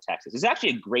Tyler, Texas. It's actually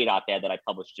a great op-ed that I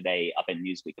published today up in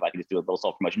Newsweek, if I could just do a little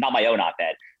self-promotion. Not my own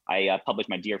op-ed. I published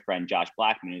my dear friend Josh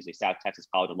Blackman, who's a South Texas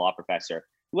College of Law professor,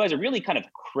 who has a really kind of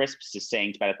crisp,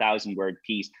 succinct, about 1,000-word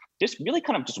piece, just really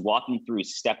kind of just walking through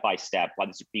step-by-step why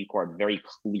the Supreme Court very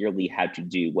clearly had to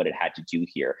do what it had to do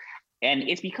here. And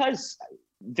it's because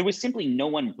there was simply no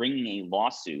one bringing a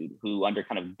lawsuit who, under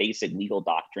kind of basic legal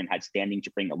doctrine, had standing to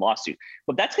bring a lawsuit.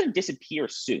 But that's going to disappear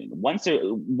soon. Once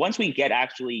we get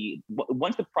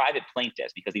once the private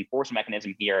plaintiffs, because the enforcement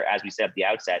mechanism here, as we said at the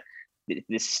outset,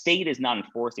 the state is not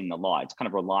enforcing the law. It's kind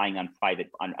of relying on private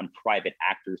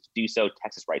actors to do so.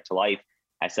 Texas Right to Life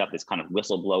has set up this kind of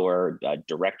whistleblower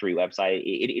directory website.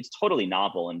 It's totally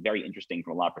novel and very interesting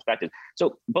from a lot of perspectives.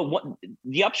 So, but what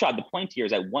the upshot, the point here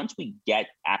is that once we get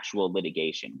actual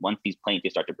litigation, once these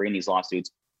plaintiffs start to bring these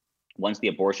lawsuits, once the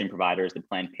abortion providers, the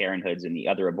Planned Parenthoods, and the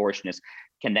other abortionists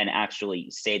can then actually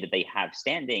say that they have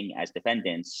standing as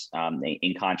defendants,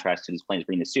 in contrast to these plaintiffs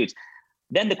bringing the suits,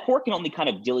 then the court can only kind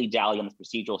of dilly-dally on this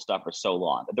procedural stuff for so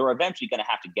long. They're eventually going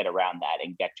to have to get around that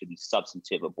and get to the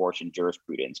substantive abortion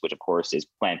jurisprudence, which of course is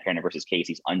Planned Parenthood versus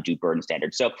Casey's undue burden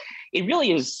standard. So it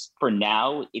really is, for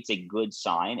now, it's a good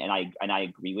sign, and I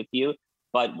agree with you,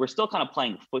 but we're still kind of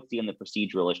playing footsie on the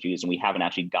procedural issues, and we haven't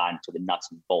actually gotten to the nuts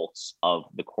and bolts of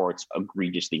the court's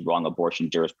egregiously wrong abortion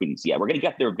jurisprudence yet. We're going to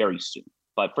get there very soon.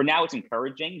 But for now, it's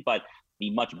encouraging, but the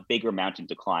much bigger mountain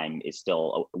to climb is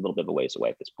still a little bit of a ways away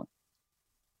at this point.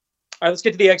 All right, let's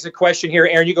get to the exit question here.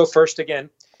 Aaron, you go first again.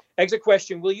 Exit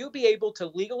question: will you be able to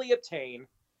legally obtain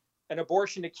an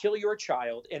abortion to kill your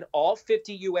child in all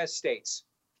 50 U.S. states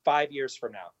 5 years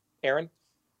from now? Aaron?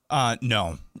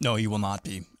 No, you will not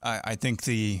be. I think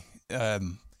the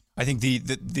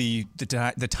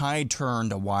tide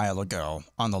turned a while ago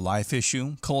on the life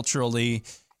issue, culturally,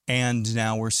 and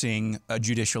now we're seeing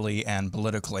judicially and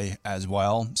politically as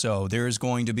well. So there's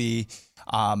going to be,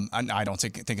 I don't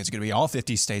think it's going to be all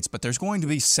 50 states, but there's going to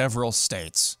be several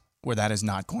states where that is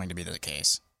not going to be the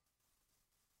case.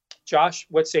 Josh,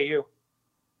 what say you?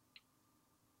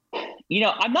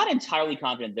 I'm not entirely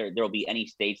confident there will be any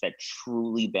states that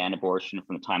truly ban abortion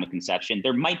from the time of conception.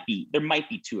 There might be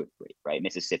 2 or 3, right?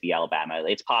 Mississippi, Alabama.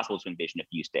 It's possible to envision a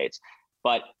few states,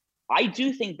 but I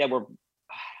do think that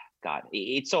God,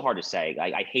 it's so hard to say.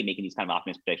 I hate making these kind of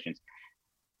optimistic predictions.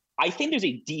 I think there's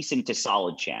a decent to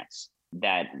solid chance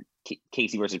that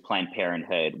Casey versus Planned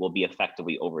Parenthood will be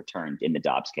effectively overturned in the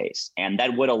Dobbs case. And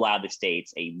that would allow the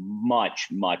states a much,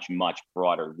 much, much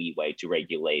broader leeway to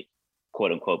regulate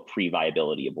quote unquote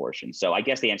pre-viability abortion. So I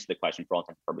guess the answer to the question for all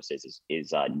intents and purposes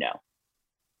is no.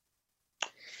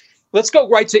 Let's go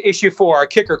right to issue 4, our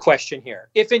kicker question here.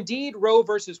 If indeed Roe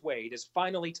versus Wade is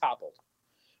finally toppled,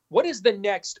 what is the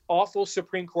next awful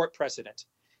Supreme Court precedent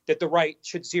that the right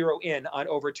should zero in on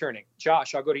overturning?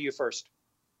 Josh, I'll go to you first.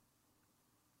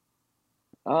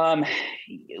 Hard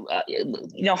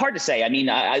to say. I mean,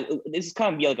 this is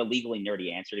kind of like a legally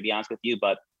nerdy answer, to be honest with you,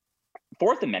 but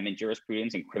Fourth Amendment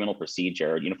jurisprudence and criminal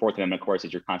procedure, Fourth Amendment, of course,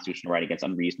 is your constitutional right against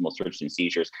unreasonable searches and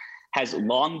seizures, has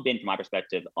long been, from my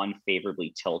perspective,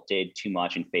 unfavorably tilted too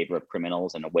much in favor of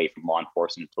criminals and away from law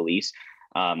enforcement and police.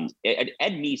 Ed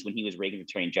Meese, when he was Reagan's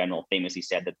Attorney General, famously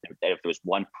said that if there was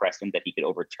one precedent that he could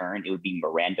overturn, it would be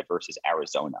Miranda versus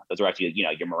Arizona. Those are actually,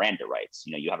 your Miranda rights.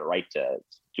 You have a right to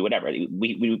do whatever.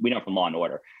 We know from Law and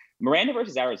Order. Miranda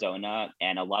versus Arizona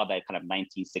and a lot of that kind of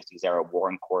 1960s era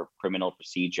Warren Court criminal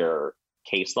procedure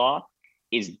case law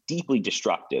is deeply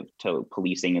destructive to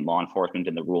policing and law enforcement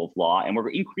and the rule of law. And we're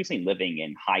increasingly living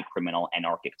in high criminal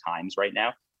anarchic times right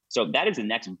now. So that is the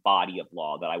next body of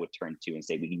law that I would turn to and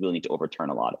say we really need to overturn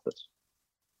a lot of this.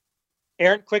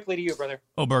 Aaron, quickly to you, brother.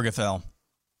 Obergefell.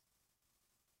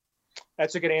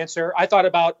 That's a good answer. I thought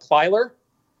about Plyler.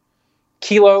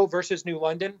 Kelo versus New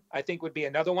London, I think, would be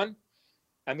another one.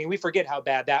 I mean, we forget how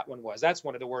bad that one was. That's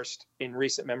one of the worst in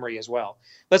recent memory as well.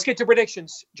 Let's get to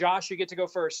predictions. Josh, you get to go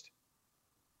first.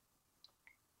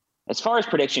 As far as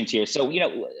predictions here, so,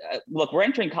 look, we're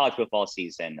entering college football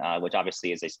season, which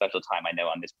obviously is a special time, I know,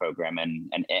 on this program,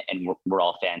 and we're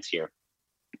all fans here.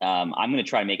 I'm going to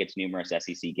try to make it to numerous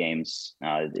SEC games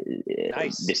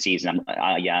this season.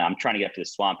 I'm trying to get up to the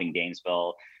swamp in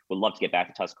Gainesville. Would love to get back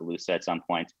to Tuscaloosa at some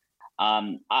point.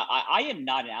 I am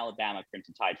not an Alabama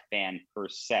Crimson Tide fan per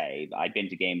se. I've been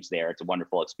to games there. It's a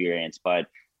wonderful experience. But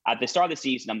at the start of the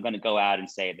season, I'm going to go out and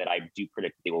say that I do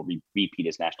predict they will repeat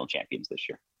as national champions this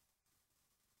year.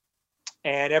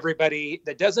 And everybody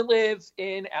that doesn't live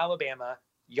in Alabama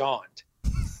yawned.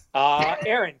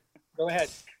 Aaron, go ahead.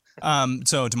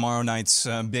 So tomorrow night's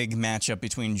big matchup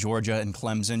between Georgia and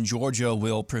Clemson. Georgia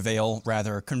will prevail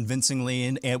rather convincingly,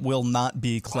 and it will not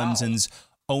be Clemson's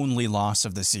only loss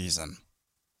of the season.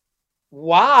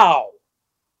 Wow.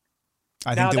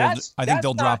 I think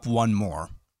they'll drop one more.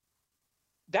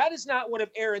 That is not one of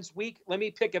Aaron's weak. Let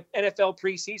me pick an NFL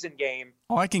preseason game.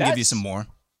 Oh, I can give you some more.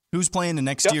 Who's playing the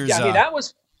next year's that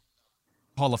was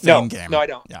Hall of Fame game? No, I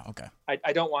don't. Yeah, okay.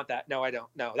 I don't want that. No, I don't.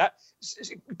 No, that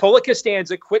Pola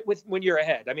Costanza quit with when you're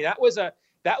ahead. I mean, that was a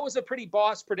pretty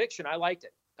boss prediction. I liked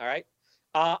it. All right.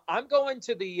 I'm going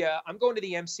to the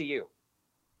MCU.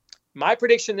 My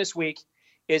prediction this week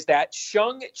is that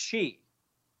Shang-Chi,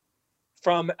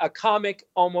 from a comic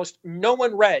almost no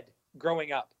one read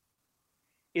growing up,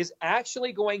 is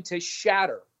actually going to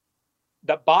shatter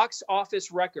the box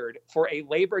office record for a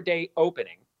Labor Day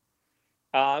opening,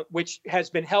 which has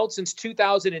been held since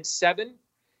 2007.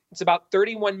 It's about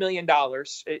 $31 million.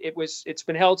 It's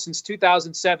been held since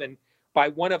 2007 by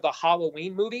one of the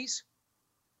Halloween movies.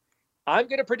 I'm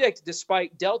going to predict,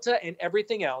 despite Delta and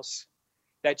everything else,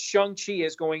 that Shang-Chi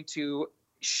is going to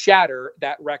shatter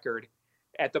that record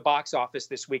at the box office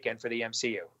this weekend for the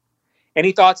MCU.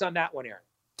 Any thoughts on that one,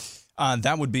 Aaron?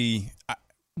 That would be,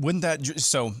 wouldn't that,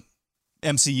 so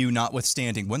MCU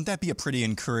notwithstanding, wouldn't that be a pretty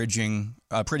encouraging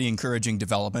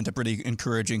development, a pretty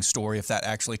encouraging story if that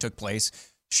actually took place?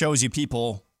 Shows you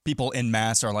people en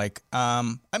masse are like,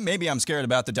 maybe I'm scared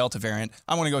about the Delta variant.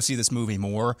 I want to go see this movie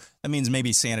more. That means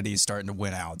maybe sanity is starting to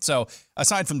win out. So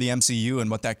aside from the MCU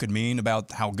and what that could mean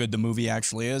about how good the movie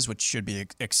actually is, which should be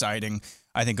exciting,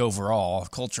 I think overall,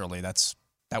 culturally, that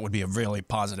would be a really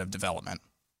positive development.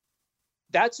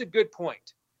 That's a good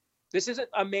point. This isn't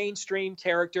a mainstream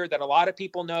character that a lot of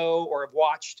people know or have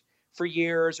watched for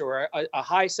years, or a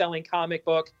high-selling comic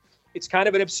book. It's kind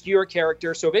of an obscure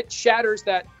character. So if it shatters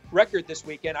that record this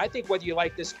weekend, I think whether you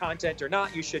like this content or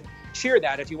not, you should cheer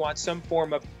that if you want some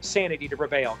form of sanity to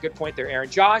prevail. Good point there, Aaron.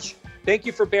 Josh, thank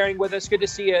you for bearing with us. Good to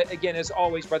see you again, as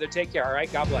always, brother. Take care, all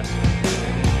right? God bless.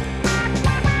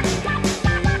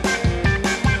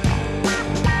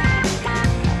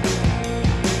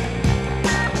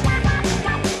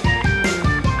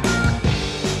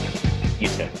 You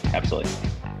too. Absolutely.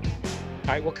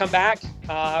 All right, we'll come back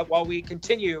while we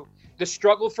continue the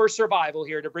struggle for survival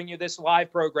here to bring you this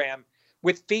live program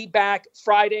with Feedback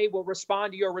Friday. We'll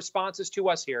respond to your responses to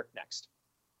us here next.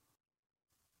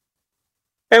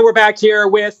 And we're back here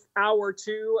with Hour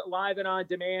 2, live and on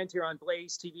demand here on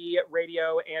Blaze TV,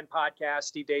 radio, and podcast.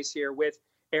 Steve Deace here with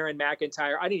Aaron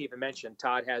McIntyre. I didn't even mention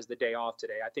Todd has the day off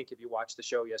today. I think if you watched the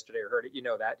show yesterday or heard it, you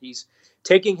know that. He's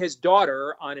taking his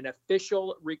daughter on an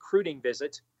official recruiting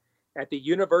visit at the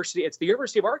University. It's the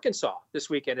University of Arkansas this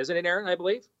weekend, isn't it, Aaron, I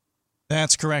believe?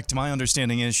 That's correct. My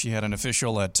understanding is she had an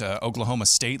official at Oklahoma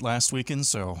State last weekend,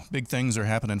 so big things are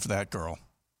happening for that girl.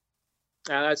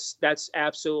 That's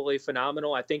absolutely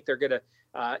phenomenal. I think they're going to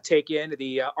take in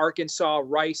the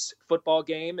Arkansas-Rice football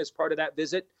game as part of that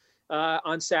visit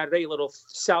on Saturday, a little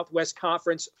Southwest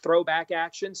Conference throwback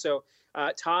action. So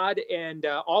Todd and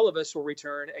all of us will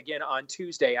return again on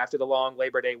Tuesday after the long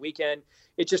Labor Day weekend.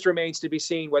 It just remains to be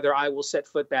seen whether I will set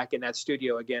foot back in that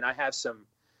studio again. I've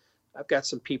got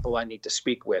some people I need to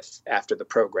speak with after the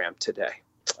program today.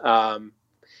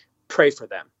 Pray for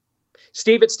them.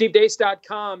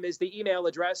 Steve@stevedeace.com is the email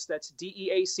address. That's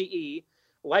DEACE.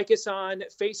 Like us on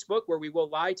Facebook, where we will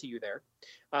lie to you there.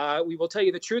 We will tell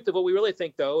you the truth of what we really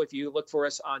think, though, if you look for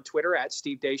us on Twitter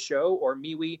 @SteveDeace or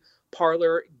MeWe,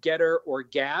 Parler, Getter, or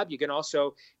Gab. You can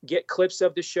also get clips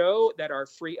of the show that are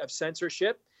free of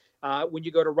censorship when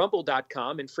you go to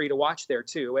rumble.com, and free to watch there,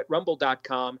 too, at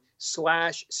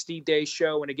rumble.com/Steve Deace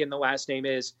Show. And again, the last name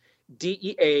is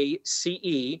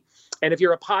DEACE. And if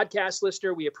you're a podcast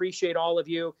listener, we appreciate all of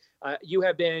you. You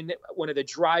have been one of the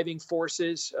driving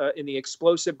forces in the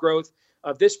explosive growth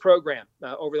of this program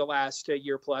over the last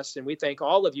year plus. And we thank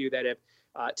all of you that have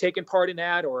taken part in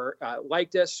that, or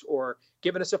liked us, or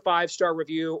given us a 5-star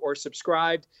review, or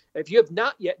subscribed. If you have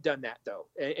not yet done that, though,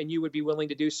 and you would be willing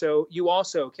to do so, you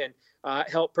also can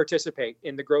help participate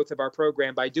in the growth of our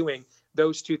program by doing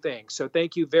those two things. So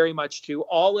thank you very much to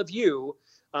all of you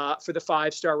for the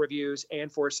 5-star reviews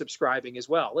and for subscribing as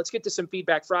well. Let's get to some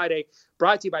Feedback Friday,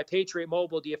 brought to you by Patriot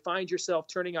Mobile. Do you find yourself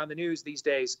turning on the news these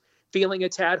days, feeling a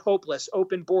tad hopeless?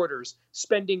 Open borders,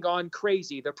 spending gone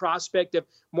crazy, the prospect of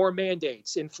more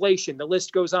mandates, inflation, the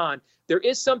list goes on. There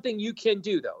is something you can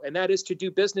do, though, and that is to do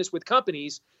business with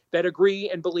companies that agree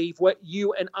and believe what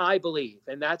you and I believe.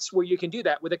 And that's where you can do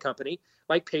that with a company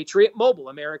like Patriot Mobile,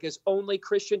 America's only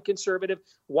Christian conservative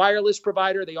wireless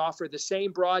provider. They offer the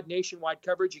same broad nationwide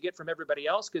coverage you get from everybody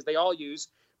else because they all use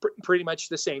pretty much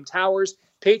the same towers.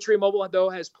 Patriot Mobile, though,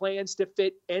 has plans to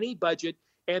fit any budget,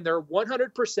 and their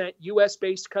 100%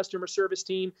 U.S.-based customer service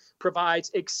team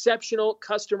provides exceptional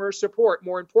customer support.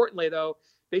 More importantly, though,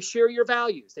 they share your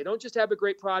values. They don't just have a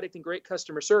great product and great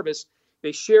customer service.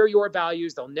 They share your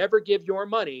values. They'll never give your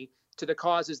money to the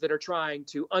causes that are trying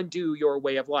to undo your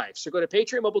way of life. So go to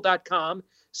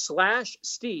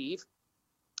patriotmobile.com/Steve.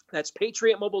 That's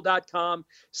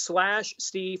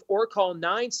patriotmobile.com/Steve, or call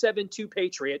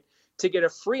 972-PATRIOT to get a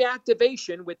free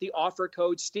activation with the offer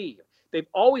code Steve. They've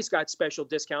always got special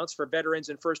discounts for veterans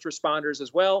and first responders,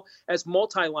 as well as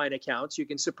multi-line accounts. You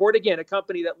can support, again, a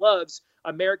company that loves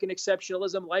American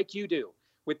exceptionalism like you do.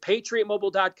 With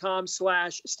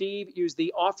patriotmobile.com/Steve, use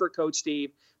the offer code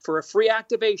Steve for a free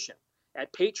activation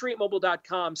at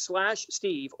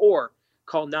patriotmobile.com/Steve, or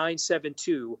call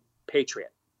 972-PATRIOT.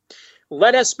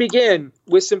 Let us begin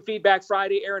with some Feedback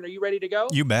Friday. Aaron, are you ready to go?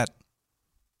 You bet.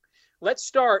 Let's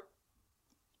start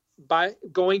by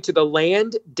going to the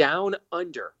land down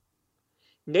under.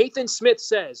 Nathan Smith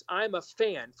says, I'm a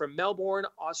fan from Melbourne,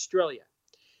 Australia,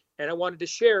 and I wanted to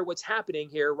share what's happening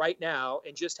here right now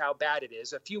and just how bad it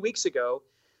is. A few weeks ago,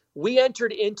 we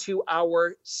entered into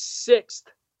our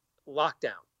 6th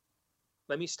lockdown.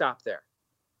 Let me stop there.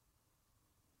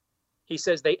 He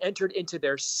says they entered into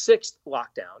their 6th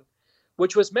lockdown,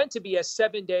 which was meant to be a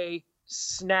 7-day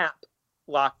snap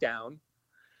lockdown.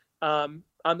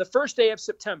 On the first day of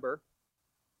September,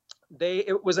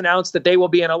 it was announced that they will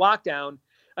be in a lockdown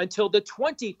until the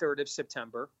 23rd of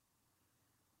September,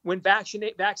 when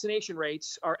vaccination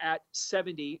rates are at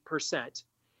 70%.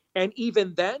 And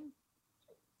even then,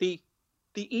 the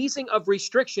easing of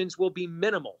restrictions will be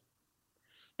minimal.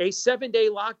 A 7-day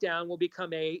lockdown will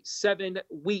become a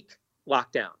 7-week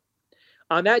lockdown.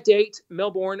 On that date,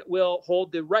 Melbourne will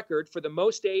hold the record for the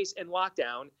most days in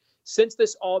lockdown since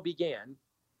this all began.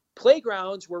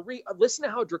 Playgrounds were listen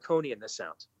to how draconian this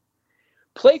sounds.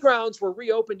 Playgrounds were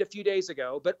reopened a few days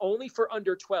ago, but only for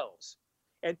under 12s.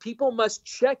 And people must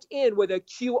check in with a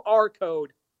QR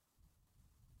code.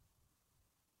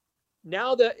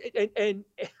 Now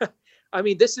I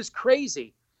mean, this is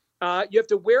crazy. You have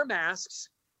to wear masks,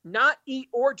 not eat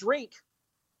or drink,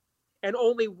 and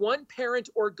only one parent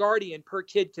or guardian per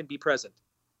kid can be present.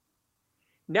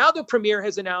 Now the premier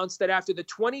has announced that after the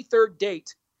 23rd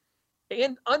date,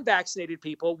 and unvaccinated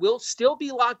people will still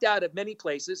be locked out of many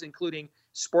places, including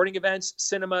sporting events,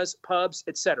 cinemas, pubs,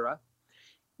 etc.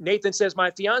 Nathan says, my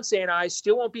fiance and I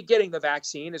still won't be getting the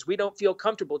vaccine as we don't feel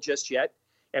comfortable just yet,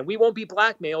 and we won't be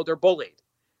blackmailed or bullied.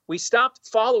 We stopped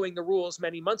following the rules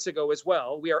many months ago as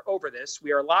well. We are over this.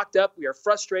 We are locked up. We are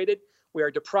frustrated. We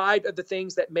are deprived of the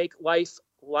things that make life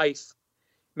life.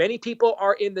 Many people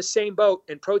are in the same boat,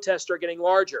 and protests are getting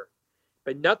larger.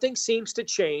 But nothing seems to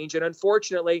change, and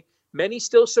unfortunately, many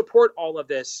still support all of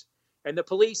this, and the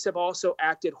police have also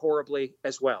acted horribly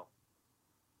as well.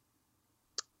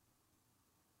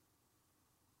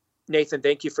 Nathan,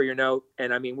 thank you for your note.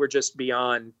 And I mean, we're just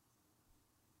beyond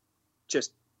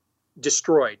just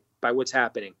destroyed by what's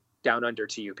happening down under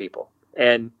to you people.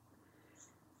 And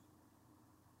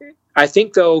I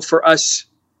think, though, for us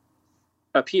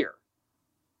up here,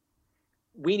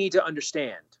 we need to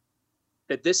understand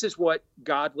that this is what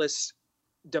godless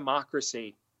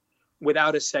democracy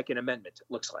without a Second Amendment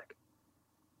looks like.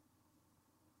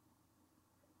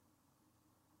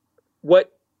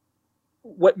 What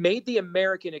made the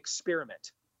American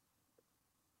experiment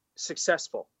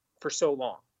successful for so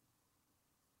long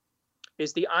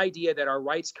is the idea that our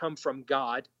rights come from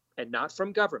God and not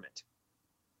from government.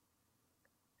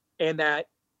 And that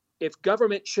if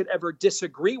government should ever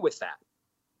disagree with that,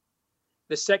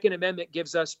 the Second Amendment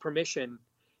gives us permission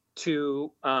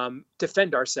to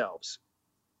defend ourselves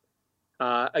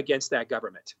against that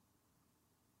government.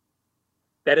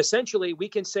 That essentially we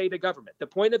can say to government, the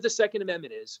point of the Second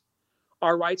Amendment is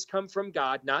our rights come from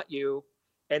God, not you.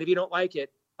 And if you don't like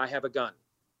it, I have a gun.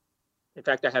 In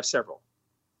fact, I have several.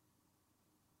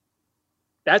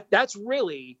 That's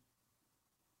really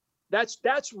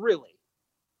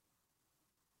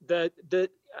the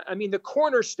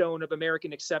cornerstone of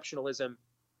American exceptionalism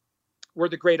were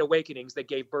the Great Awakenings that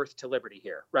gave birth to liberty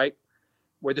here, right?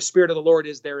 Where the Spirit of the Lord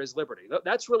is, there is liberty.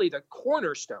 That's really the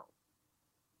cornerstone.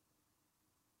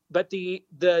 But the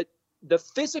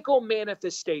physical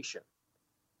manifestation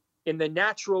in the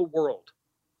natural world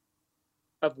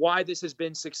of why this has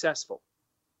been successful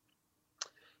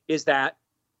is that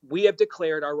we have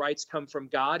declared our rights come from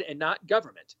God and not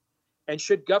government. And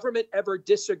should government ever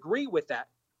disagree with that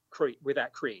creed,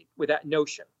 with that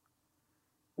notion,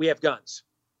 we have guns.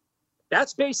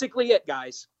 That's basically it,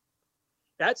 guys.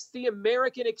 That's the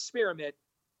American experiment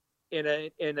in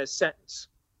a sentence.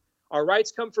 Our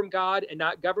rights come from God and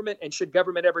not government, and should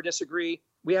government ever disagree,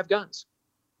 we have guns.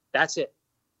 That's it.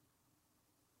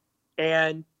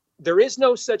 And there is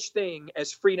no such thing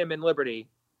as freedom and liberty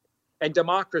and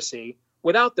democracy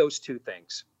without those two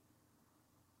things.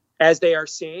 As they are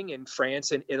seeing in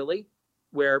France and Italy,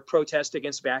 where protests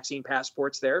against vaccine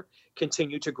passports there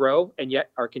continue to grow and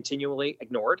yet are continually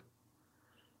ignored.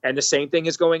 And the same thing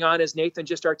is going on, as Nathan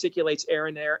just articulates,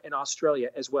 Aaron, there in Australia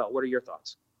as well. What are your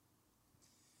thoughts?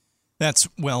 That's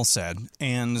well said.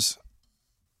 And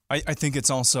I think it's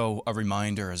also a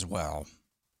reminder as well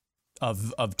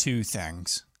of two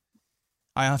things.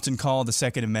 I often call the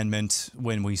Second Amendment,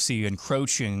 when we see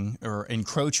encroaching or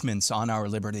encroachments on our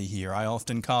liberty here, I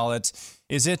often call it,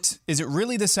 is it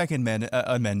really the Second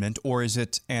Amendment, or is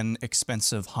it an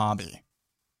expensive hobby?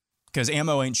 Because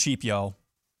ammo ain't cheap, yo.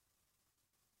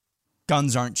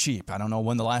 Guns aren't cheap. I don't know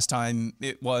when the last time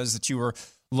it was that you were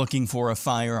looking for a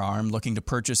firearm, looking to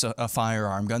purchase a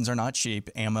firearm. Guns are not cheap.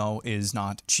 Ammo is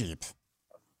not cheap.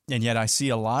 And yet I see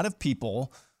a lot of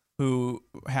people who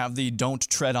have the "Don't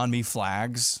Tread on Me"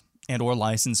 flags and or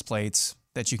license plates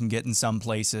that you can get in some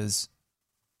places,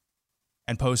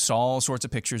 and post all sorts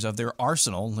of pictures of their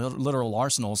arsenal, literal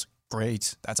arsenals.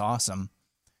 Great, that's awesome.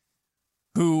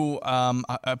 Who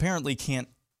apparently can't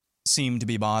seem to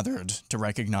be bothered to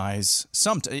recognize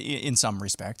in some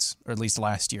respects, or at least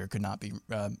last year could not be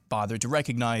bothered to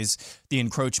recognize the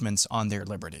encroachments on their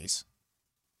liberties,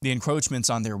 the encroachments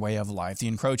on their way of life, the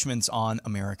encroachments on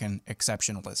American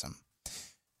exceptionalism.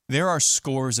 There are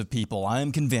scores of people, I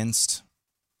am convinced,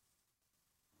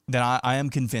 that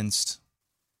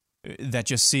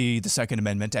just see the Second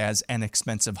Amendment as an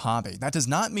expensive hobby. That does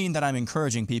not mean that I'm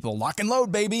encouraging people, lock and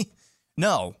load, baby.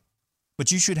 No. But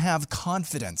you should have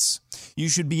confidence. You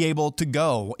should be able to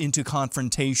go into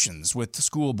confrontations with the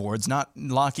school boards, not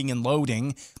locking and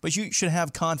loading, but you should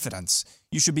have confidence.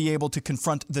 You should be able to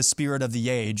confront the spirit of the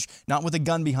age, not with a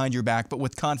gun behind your back, but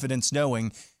with confidence,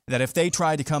 knowing that if they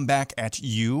try to come back at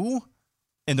you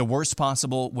in the worst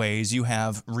possible ways, you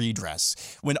have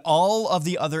redress. When all of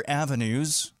the other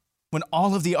avenues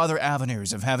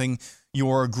of having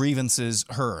your grievances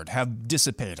heard have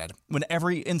dissipated, when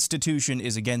every institution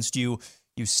is against you,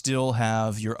 you still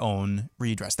have your own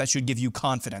redress. That should give you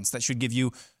confidence. That should give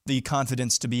you the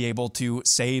confidence to be able to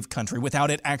save country without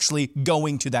it actually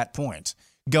going to that point,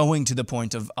 going to the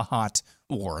point of a hot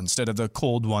war instead of the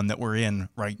cold one that we're in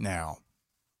right now.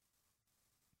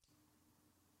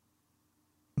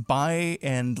 By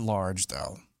and large,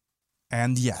 though,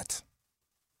 and yet,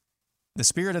 the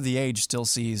spirit of the age still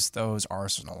sees those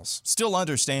arsenals, still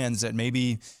understands that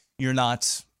maybe you're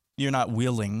not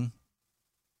willing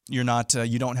You're not.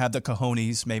 You don't have the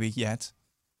cojones maybe yet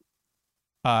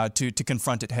to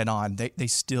confront it head on. They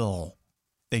still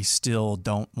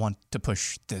don't want to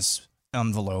push this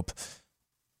envelope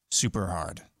super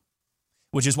hard,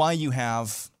 which is why you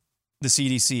have the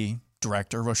CDC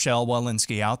director Rochelle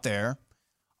Walensky out there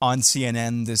on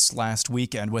CNN this last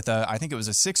weekend with I think it was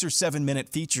a 6 or 7 minute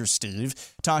feature, Steve,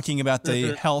 talking about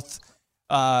the health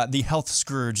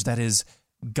scourge that is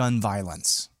gun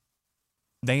violence.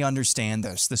 They understand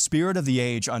this. The spirit of the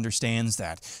age understands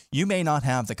that. You may not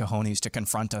have the cojones to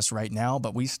confront us right now,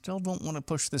 but we still don't want to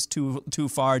push this too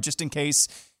far, just in case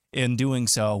in doing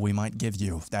so, we might give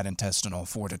you that intestinal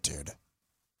fortitude.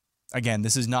 Again,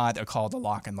 this is not a call to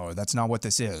lock and load. That's not what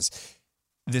this is.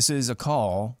 This is a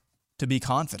call to be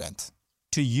confident,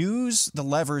 to use the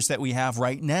levers that we have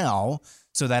right now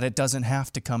so that it doesn't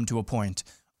have to come to a point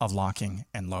of locking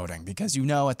and loading. Because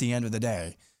at the end of the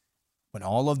day, when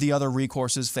all of the other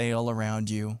recourses fail around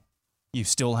you, you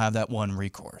still have that one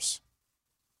recourse.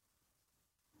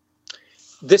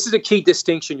 This is a key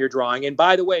distinction you're drawing. And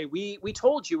by the way, we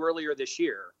told you earlier this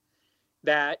year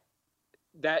that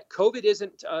COVID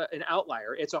isn't an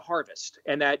outlier; it's a harvest,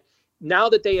 and that now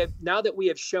that we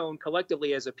have shown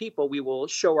collectively as a people, we will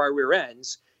show our rear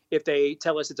ends if they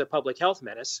tell us it's a public health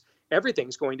menace.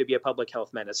 Everything's going to be a public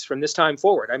health menace from this time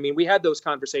forward. I mean, we had those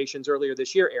conversations earlier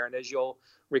this year, Aaron, as you'll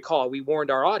recall. We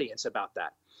warned our audience about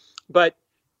that. But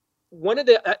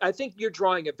I think you're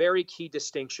drawing a very key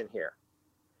distinction here.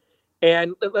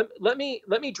 And let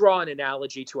me draw an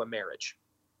analogy to a marriage.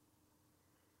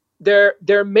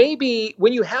 There may be,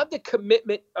 when you have the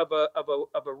commitment of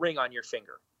a ring on your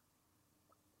finger,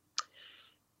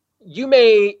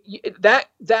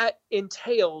 that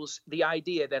entails the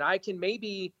idea that I can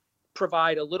maybe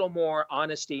provide a little more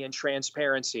honesty and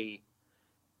transparency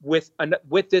with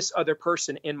this other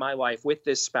person in my life, with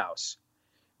this spouse,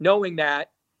 knowing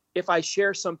that if I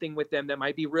share something with them that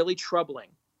might be really troubling,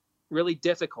 really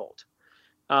difficult,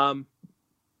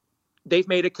 they've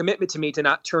made a commitment to me to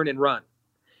not turn and run,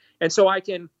 and so I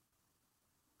can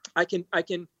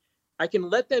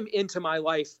let them into my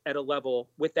life at a level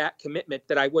with that commitment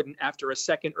that I wouldn't after a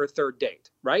second or third date,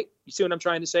 right? You see what I'm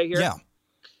trying to say here? Yeah.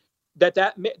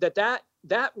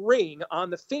 That ring on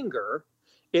the finger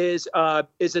is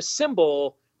a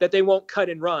symbol that they won't cut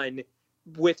and run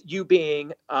with you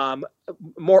being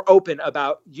more open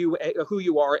about who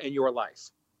you are in your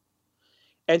life.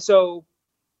 And so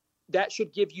that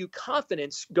should give you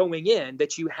confidence going in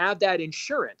that you have that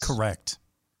insurance. Correct.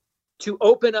 To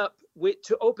open up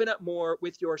more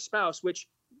with your spouse, which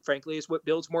frankly is what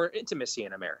builds more intimacy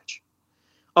in a marriage.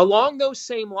 Along those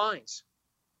same lines,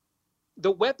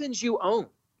 the weapons you own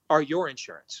are your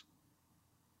insurance.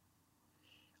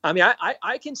 I mean,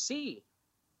 I can see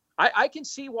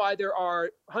why there are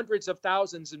hundreds of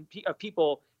thousands of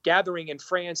people gathering in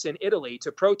France and Italy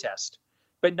to protest,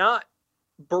 but not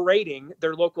berating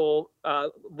their local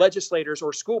legislators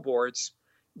or school boards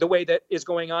the way that is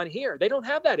going on here. They don't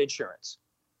have that insurance.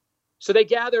 So they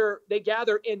gather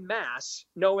en masse,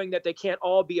 knowing that they can't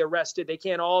all be arrested, they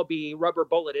can't all be rubber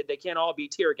bulleted, they can't all be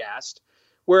tear gassed.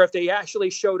 Where if they actually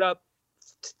showed up,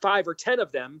 5 or 10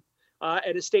 of them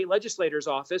at a state legislator's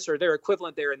office or their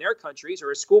equivalent there in their countries, or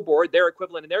a school board, their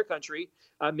equivalent in their country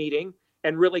meeting,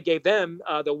 and really gave them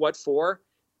the what for,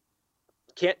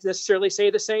 can't necessarily say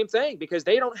the same thing because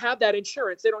they don't have that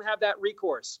insurance. They don't have that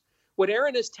recourse. What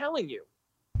Aaron is telling you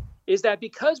is that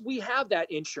because we have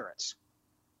that insurance,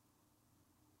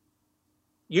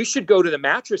 you should go to the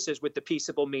mattresses with the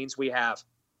peaceable means we have,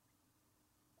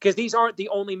 because these aren't the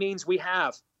only means we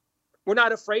have. We're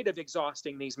not afraid of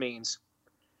exhausting these means.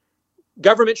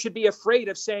 Government should be afraid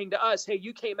of saying to us, hey,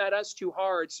 you came at us too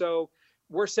hard, so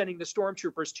we're sending the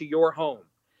stormtroopers to your home.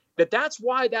 That's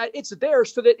why it's there,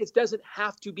 so that it doesn't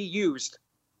have to be used.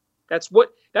 That's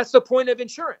the point of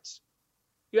insurance.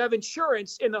 You have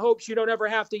insurance in the hopes you don't ever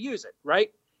have to use it,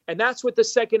 right? And that's what the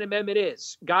Second Amendment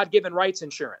is, God-given rights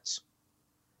insurance.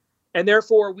 And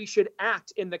therefore, we should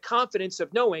act in the confidence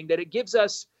of knowing that it gives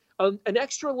us an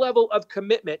extra level of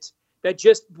commitment that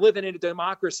just living in a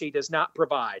democracy does not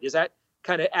provide. Does that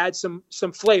kind of add some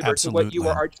flavor Absolutely. to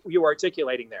what you are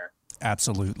articulating there?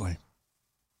 Absolutely.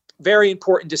 Very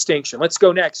important distinction. Let's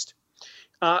go next.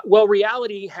 Well,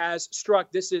 reality has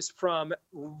struck. This is from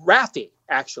Rafi,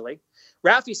 actually.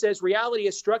 Rafi says, reality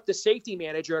has struck the safety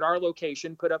manager at our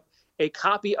location, put up a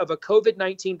copy of a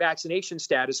COVID-19 vaccination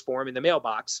status form in the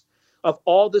mailbox of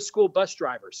all the school bus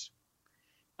drivers.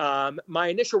 My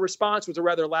initial response was a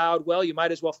rather loud, well, you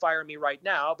might as well fire me right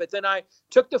now. But then I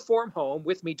took the form home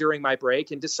with me during my break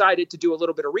and decided to do a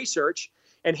little bit of research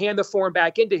and hand the form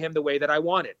back into him the way that I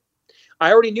wanted.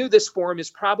 I already knew this form is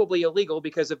probably illegal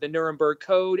because of the Nuremberg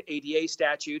Code, ADA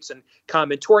statutes, and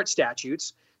common tort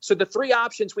statutes. So the three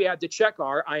options we have to check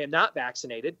are: I am not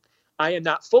vaccinated, I am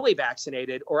not fully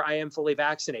vaccinated, or I am fully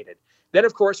vaccinated. Then,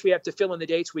 of course, we have to fill in the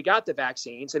dates we got the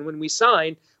vaccines. And when we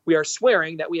sign, we are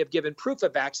swearing that we have given proof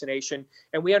of vaccination,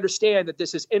 and we understand that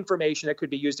this is information that could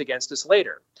be used against us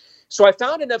later. So I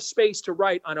found enough space to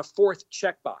write on a fourth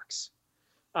checkbox.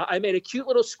 I made a cute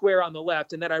little square on the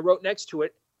left, and then I wrote next to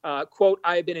it, quote,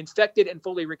 I have been infected and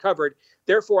fully recovered.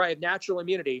 Therefore, I have natural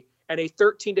immunity and a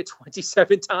 13 to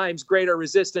 27 times greater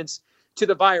resistance to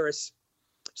the virus.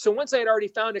 So once I had already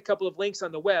found a couple of links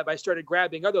on the web, I started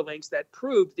grabbing other links that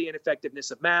proved the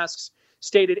ineffectiveness of masks,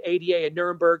 stated ADA and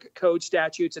Nuremberg Code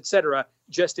statutes, etc.,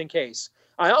 just in case.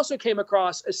 I also came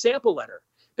across a sample letter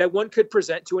that one could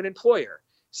present to an employer.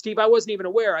 Steve, I wasn't even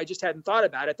aware, I just hadn't thought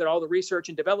about it, that all the research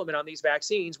and development on these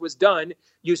vaccines was done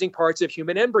using parts of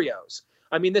human embryos.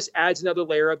 I mean, this adds another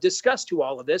layer of disgust to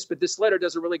all of this, but this letter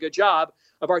does a really good job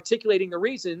of articulating the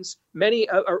reasons many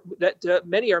are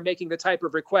making the type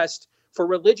of request for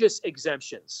religious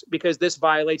exemptions, because this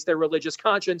violates their religious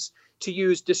conscience to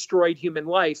use destroyed human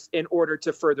life in order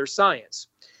to further science.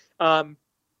 Then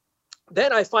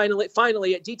I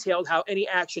finally it detailed how any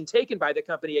action taken by the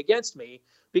company against me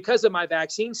because of my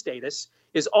vaccine status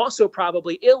is also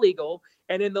probably illegal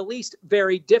and in the least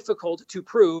very difficult to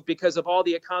prove because of all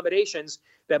the accommodations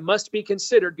that must be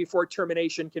considered before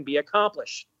termination can be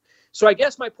accomplished. So I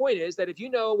guess my point is that if you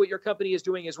know what your company is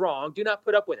doing is wrong, do not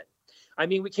put up with it. I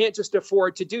mean, we can't just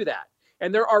afford to do that.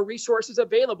 And there are resources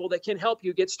available that can help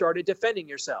you get started defending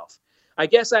yourself. I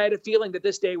guess I had a feeling that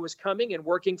this day was coming, and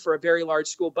working for a very large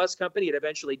school bus company, it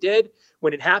eventually did.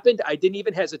 When it happened, I didn't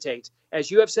even hesitate.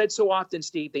 As you have said so often,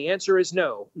 Steve, the answer is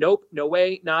no. Nope, no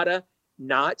way, nada,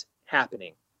 not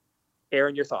happening.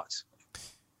 Aaron, your thoughts?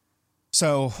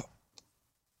 So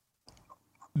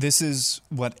this is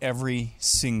what every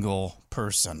single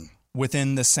person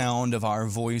within the sound of our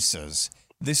voices,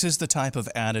 this is the type of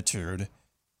attitude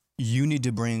you need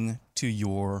to bring to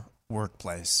your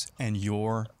workplace and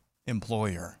your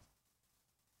employer.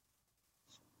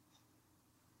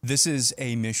 This is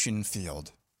a mission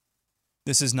field.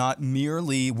 This is not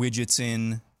merely widgets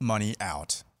in, money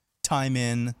out. Time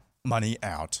in, money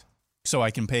out. So I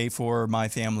can pay for my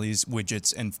family's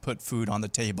widgets and put food on the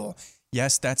table.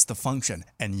 Yes, that's the function.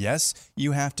 And yes,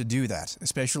 you have to do that,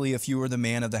 especially if you are the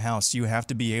man of the house. You have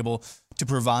to be able to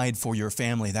provide for your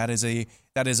family. That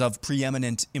is of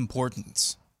preeminent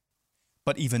importance.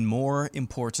 But even more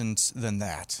important than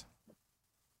that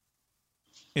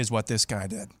is what this guy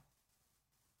did.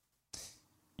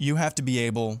 You have to be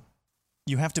able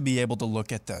to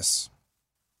look at this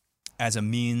as a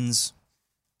means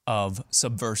of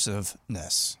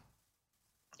subversiveness.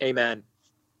 Amen.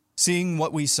 Seeing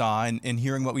what we saw and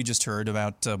hearing what we just heard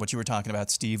about what you were talking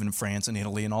about, Steve, in France and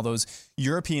Italy and all those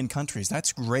European countries,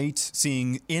 that's great.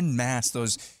 Seeing en masse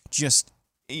those just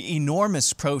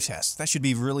enormous protests, that should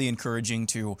be really encouraging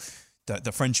to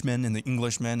the Frenchmen and the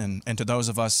Englishmen and to those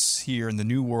of us here in the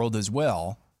New World as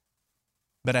well.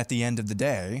 But at the end of the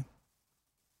day,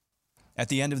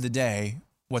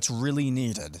 what's really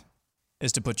needed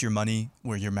is to put your money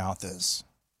where your mouth is.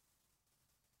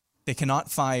 They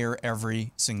cannot fire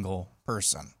every single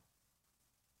person.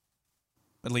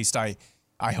 At least I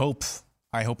hope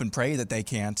and pray that they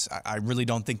can't. I really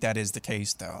don't think that is the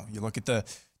case, though. You look at the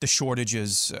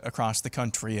shortages across the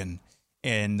country and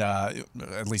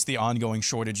at least the ongoing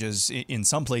shortages in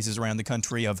some places around the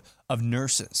country of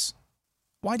nurses.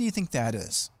 Why do you think that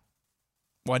is?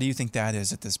 Why do you think that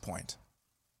is at this point?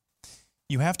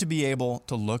 You have to be able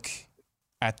to look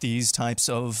at these types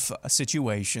of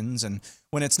situations, and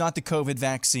when it's not the COVID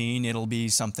vaccine, it'll be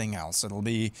something else. It'll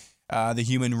be the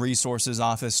Human Resources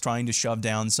Office trying to shove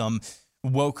down some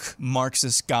woke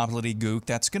Marxist gobbledygook.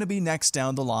 That's going to be next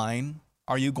down the line.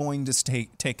 Are you going to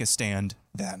take a stand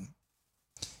then?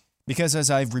 Because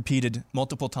as I've repeated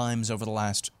multiple times over the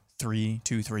last 3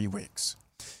 weeks,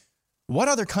 what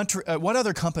other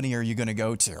company are you going to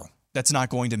go to that's not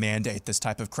going to mandate this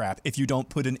type of crap if you don't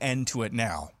put an end to it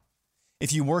now?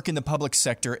 If you work in the public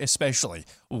sector especially,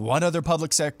 what other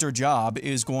public sector job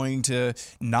is going to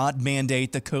not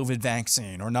mandate the COVID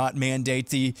vaccine or not mandate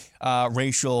the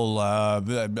racial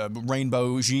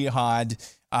rainbow jihad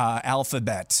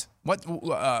alphabet? What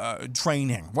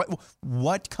training?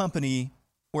 What company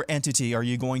or entity are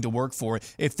you going to work for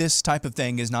if this type of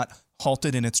thing is not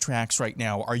halted in its tracks right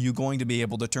now? Are you going to be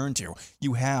able to turn to?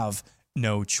 You have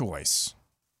no choice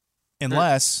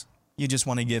unless you just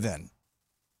want to give in.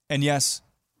 And yes,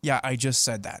 I just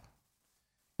said that.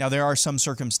 Now, there are some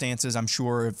circumstances, I'm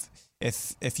sure,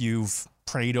 if you've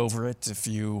prayed over it, if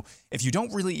you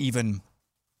don't really even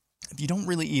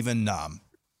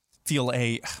feel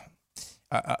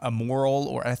a moral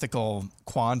or ethical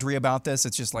quandary about this,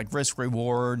 it's just like risk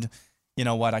reward. You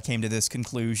know what? I came to this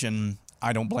conclusion.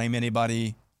 I don't blame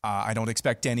anybody. I don't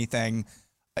expect anything.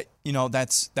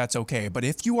 That's okay. But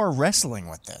if you are wrestling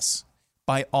with this,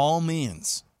 by all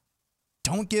means,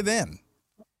 don't give in.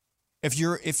 If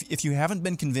you haven't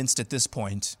been convinced at this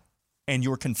point and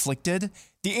you're conflicted,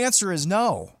 the answer is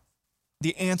no.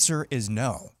 The answer is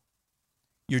no.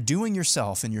 You're doing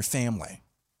yourself and your family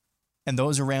and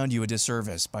those around you a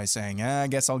disservice by saying, I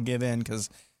guess I'll give in because,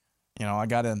 I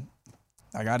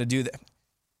gotta do that.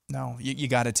 No, you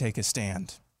gotta take a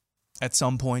stand at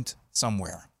some point,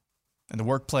 somewhere. And the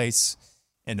workplace,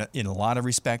 in a lot of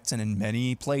respects and in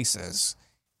many places,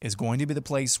 is going to be the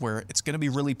place where it's going to be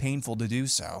really painful to do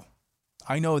so.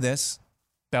 I know this.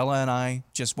 Bella and I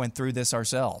just went through this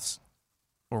ourselves.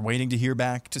 We're waiting to hear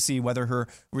back to see whether her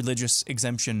religious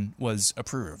exemption was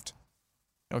approved.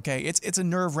 Okay, it's a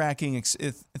nerve-wracking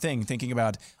thing thinking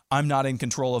about I'm not in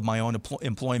control of my own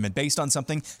employment based on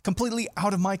something completely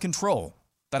out of my control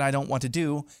that I don't want to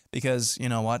do because, you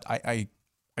know what, I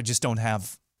just don't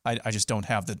have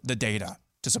the data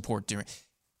to support doing it.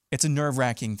 It's a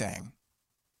nerve-wracking thing.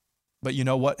 But you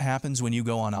know what happens when you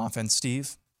go on offense,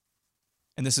 Steve?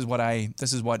 And this is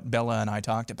what Bella and I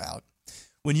talked about.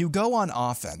 When you go on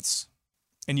offense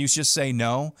and you just say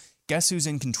no, guess who's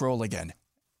in control again?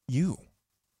 You're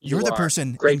the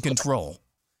person in control.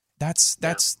 That's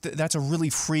a really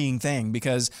freeing thing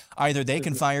because either they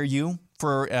can fire you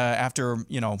for after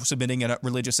submitting a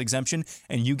religious exemption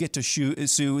and you get to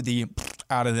sue the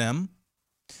out of them,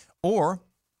 or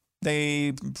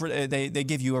they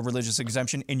give you a religious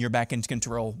exemption and you're back in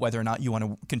control whether or not you want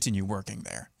to continue working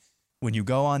there. When you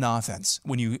go on offense,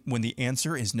 when the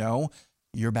answer is no,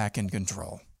 you're back in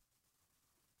control.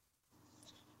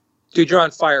 Dude, you're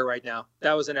on fire right now.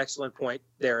 That was an excellent point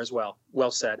there as well.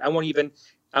 Well said. I won't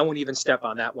even step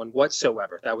on that one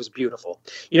whatsoever. That was beautiful.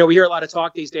 We hear a lot of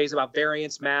talk these days about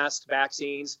variants, masks,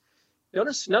 vaccines.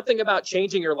 Notice nothing about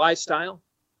changing your lifestyle,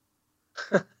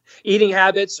 eating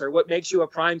habits, or what makes you a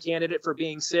prime candidate for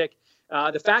being sick.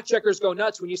 The fact checkers go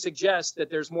nuts when you suggest that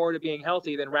there's more to being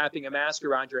healthy than wrapping a mask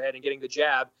around your head and getting the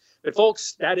jab. But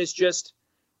folks, that is just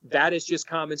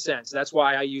common sense. That's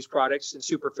why I use products and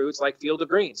superfoods like Field of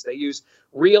Greens. They use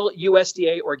real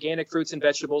USDA organic fruits and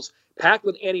vegetables packed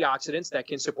with antioxidants that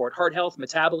can support heart health,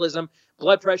 metabolism,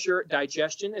 blood pressure,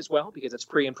 digestion as well, because it's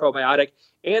pre and probiotic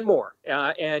and more.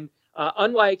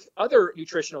 Unlike other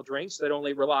nutritional drinks that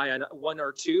only rely on 1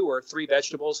 or 2 or 3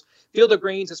 vegetables, Field of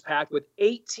Greens is packed with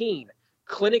 18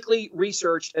 clinically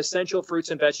researched essential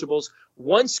fruits and vegetables,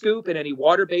 1 scoop in any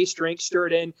water-based drink, stir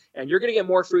it in, and you're going to get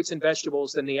more fruits and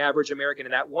vegetables than the average American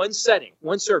in that one serving,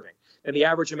 than the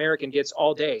average American gets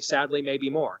all day, sadly, maybe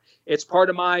more. It's part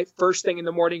of my first thing in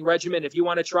the morning regimen. If you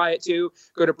want to try it too,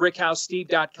 go to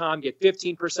BrickHouseSteve.com, get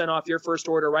 15% off your first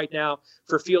order right now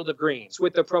for Field of Greens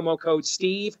with the promo code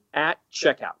Steve at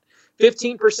checkout.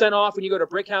 15% off when you go to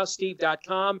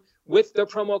BrickHouseSteve.com with the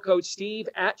promo code Steve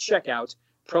at checkout.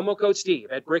 Promo code Steve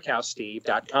at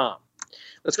BrickHouseSteve.com.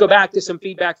 Let's go back to some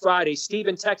Feedback Friday. Steve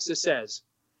in Texas says,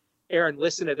 Aaron,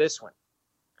 listen to this one.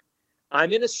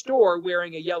 I'm in a store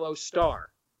wearing a yellow star.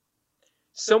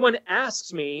 Someone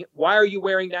asks me, why are you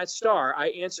wearing that star? I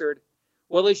answered,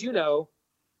 well, as you know,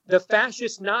 the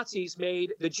fascist Nazis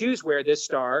made the Jews wear this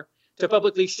star to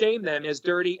publicly shame them as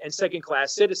dirty and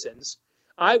second-class citizens.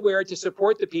 I wear it to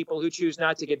support the people who choose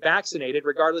not to get vaccinated,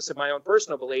 regardless of my own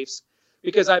personal beliefs,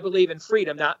 because I believe in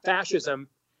freedom, not fascism.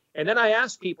 And then I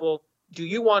ask people, do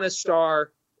you want a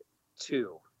star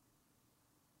too?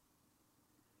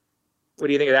 What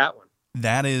do you think of that one?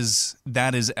 That is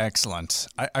excellent.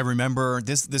 I remember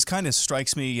this kind of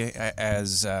strikes me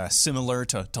as similar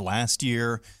to last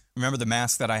year. Remember the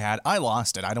mask that I had? I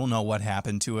lost it. I don't know what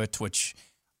happened to it, which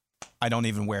I don't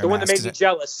even wear. The one that made me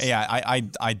jealous. Yeah,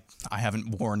 I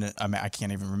haven't worn it. I mean, I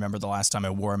can't even remember the last time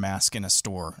I wore a mask in a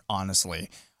store,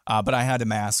 honestly. But I had a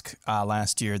mask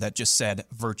last year that just said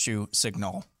virtue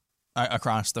signal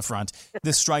across the front.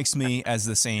 This strikes me as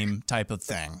the same type of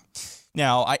thing.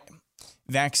 Now,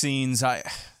 vaccines, I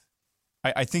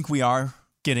think we are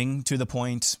getting to the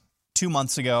point. 2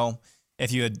 months ago,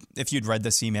 if you'd read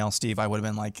this email, Steve, I would have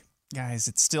been like, guys,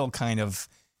 it's still kind of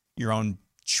your own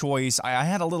choice. I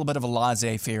had a little bit of a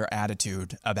laissez-faire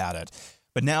attitude about it.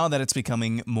 But now that it's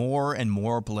becoming more and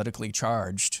more politically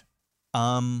charged,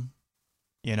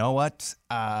 you know what?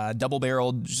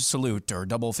 Double-barreled salute or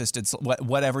double-fisted,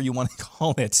 whatever you want to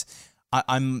call it.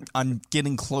 I'm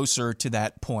getting closer to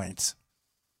that point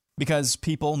because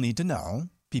people need to know.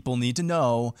 People need to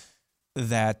know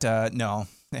that no,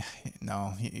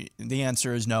 the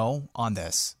answer is no on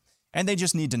this. And they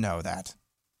just need to know that.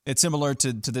 It's similar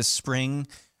to this spring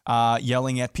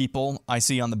yelling at people I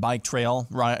see on the bike trail,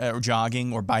 or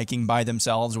jogging or biking by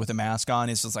themselves with a mask on.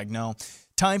 It's just like, no,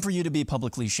 time for you to be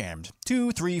publicly shamed.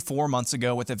 2, 3, 4 months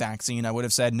ago with the vaccine, I would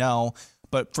have said no.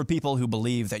 But for people who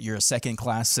believe that you're a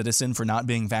second-class citizen for not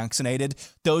being vaccinated,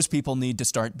 those people need to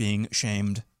start being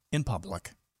shamed in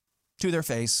public to their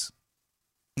face.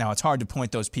 Now, it's hard to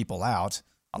point those people out.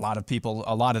 A lot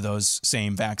of those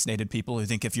same vaccinated people who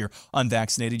think if you're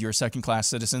unvaccinated, you're a second-class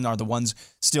citizen are the ones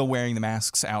still wearing the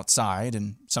masks outside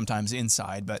and sometimes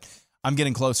inside. But I'm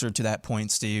getting closer to that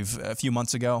point, Steve. A few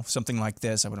months ago, something like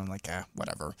this, I would have been like,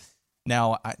 whatever.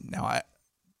 Now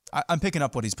I'm picking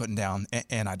up what he's putting down,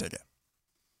 and I dig it.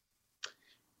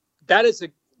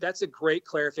 That's a great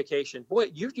clarification.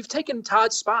 Boy, you've taken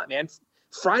Todd's spot, man.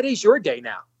 Friday's your day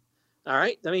now. All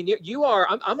right. I mean, you are.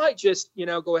 I might just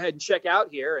go ahead and check out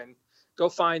here and go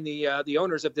find the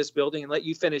owners of this building and let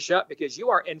you finish up, because you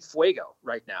are en fuego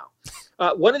right now.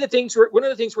 One of the things we're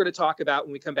going to talk about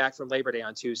when we come back from Labor Day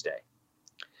on Tuesday,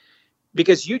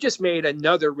 because you just made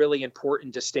another really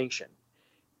important distinction.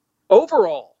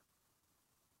 Overall,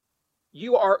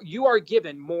 you are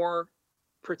given more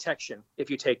protection if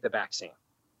you take the vaccine,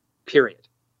 period.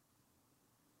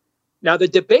 Now, the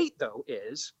debate, though,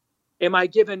 is, am I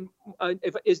given,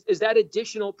 is that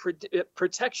additional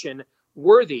protection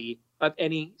worthy of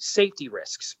any safety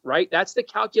risks, right? That's the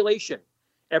calculation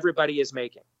everybody is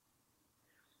making.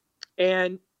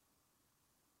 And,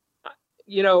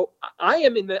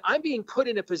 I'm being put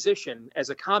in a position as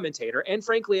a commentator, and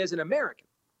frankly, as an American,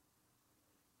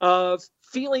 of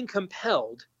feeling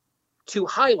compelled to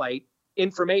highlight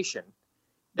information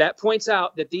that points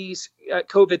out that these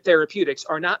COVID therapeutics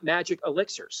are not magic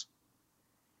elixirs.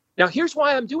 Now, here's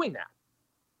why I'm doing that.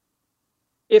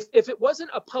 If it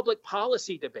wasn't a public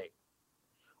policy debate,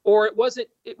 or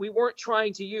we weren't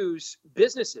trying to use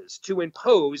businesses to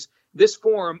impose this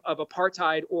form of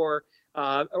apartheid or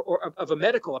of a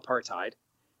medical apartheid,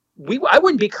 I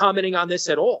wouldn't be commenting on this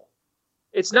at all.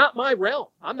 It's not my realm.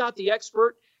 I'm not the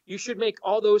expert. You should make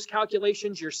all those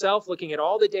calculations yourself, looking at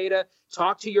all the data.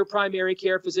 Talk to your primary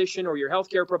care physician or your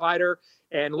healthcare provider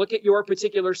and look at your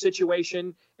particular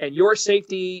situation and your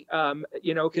safety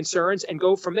concerns, and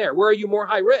go from there. Where are you more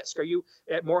high risk? Are you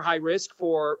at more high risk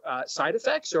for side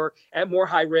effects, or at more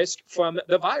high risk from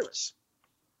the virus?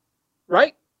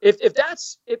 Right?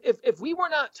 If we were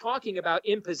not talking about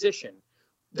imposition,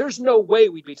 there's no way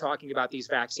we'd be talking about these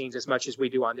vaccines as much as we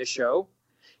do on this show,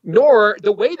 nor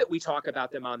the way that we talk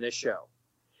about them on this show.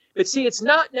 But see, it's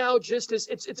not now just as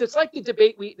it's like the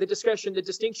debate, the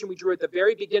distinction we drew at the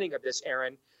very beginning of this,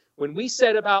 Aaron, when we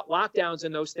said about lockdowns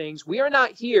and those things. We are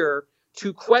not here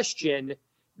to question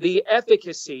the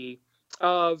efficacy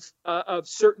of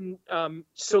certain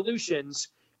solutions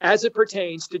as it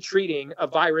pertains to treating a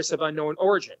virus of unknown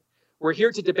origin. We're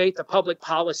here to debate the public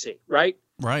policy, right?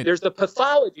 Right. There's the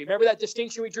pathology. Remember that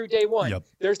distinction we drew day one? Yep.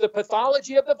 There's the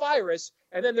pathology of the virus,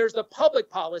 and then there's the public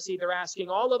policy they're asking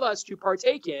all of us to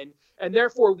partake in, and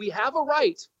therefore we have a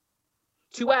right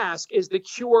to ask, is the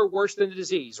cure worse than the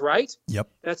disease, right? Yep.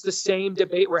 That's the same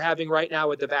debate we're having right now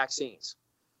with the vaccines.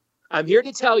 I'm here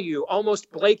to tell you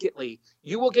almost blatantly,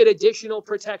 you will get additional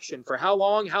protection. For how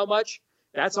long, how much?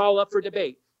 That's all up for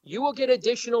debate. You will get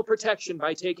additional protection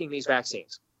by taking these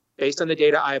vaccines, based on the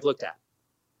data I have looked at.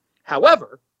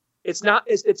 However, it's not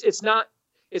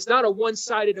a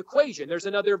one-sided equation. There's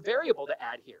another variable to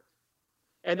add here.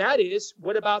 And that is,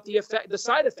 what about the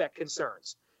side effect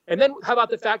concerns? And then how about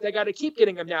the fact I got to keep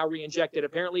getting them now re-injected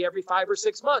apparently every 5 or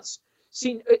 6 months?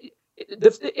 See,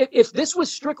 if this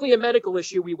was strictly a medical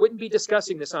issue, we wouldn't be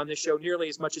discussing this on this show nearly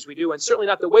as much as we do, and certainly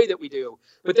not the way that we do.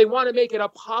 But they want to make it a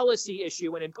policy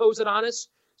issue and impose it on us.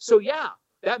 So yeah,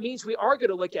 that means we are going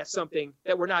to look at something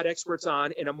that we're not experts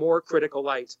on in a more critical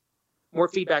light. More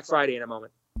Feedback Friday in a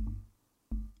moment.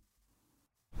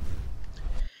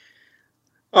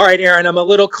 All right, Aaron, I'm a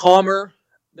little calmer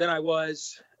than I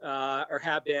was or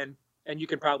have been, and you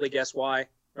can probably guess why,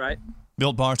 right?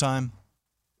 Built Bar time.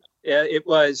 Yeah, it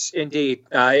was indeed.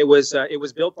 It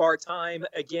was Built Bar time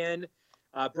again.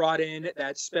 Brought in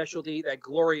that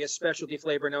glorious specialty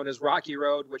flavor known as Rocky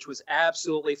Road, which was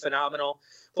absolutely phenomenal.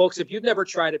 Folks, if you've never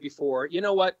tried it before, you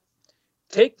know what?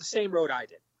 Take the same road I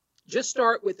did. Just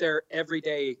start with their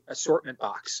everyday assortment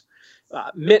box.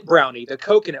 Mint brownie, the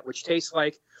coconut, which tastes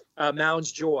like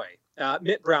Mound's Joy.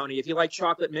 Mint brownie, if you like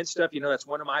chocolate mint stuff, that's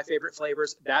one of my favorite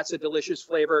flavors. That's a delicious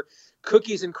flavor.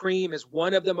 Cookies and cream is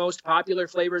one of the most popular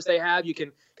flavors they have. You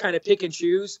can kind of pick and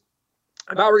choose.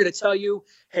 If I were going to tell you,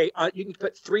 hey, you can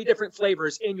put 3 different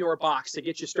flavors in your box to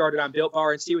get you started on Built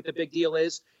Bar and see what the big deal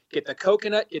is. Get the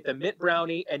coconut, get the mint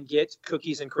brownie, and get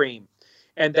cookies and cream.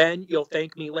 And then you'll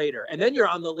thank me later. And then you're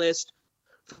on the list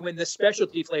when the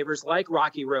specialty flavors like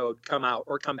Rocky Road come out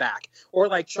or come back, or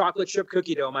like chocolate chip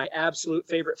cookie dough, my absolute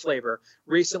favorite flavor,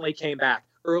 recently came back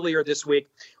earlier this week.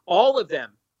 All of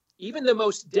them, even the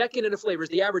most decadent of flavors,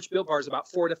 the average Built Bar is about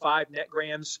 4 to 5 net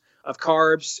grams of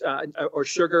carbs or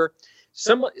sugar.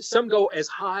 Some go as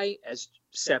high as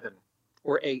 7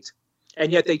 or 8.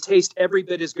 And yet they taste every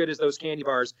bit as good as those candy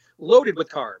bars, loaded with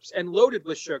carbs and loaded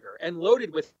with sugar and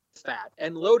loaded with fat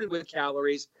and loaded with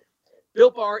calories.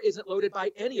 Built Bar isn't loaded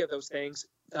by any of those things,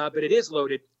 but it is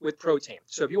loaded with protein.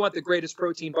 So if you want the greatest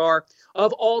protein bar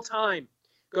of all time,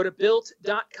 go to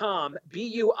Built.com,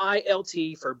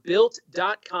 B-U-I-L-T, for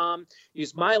Built.com.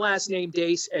 Use my last name,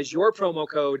 Deace, as your promo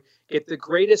code. Get the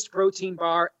greatest protein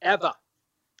bar ever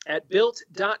at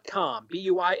Built.com,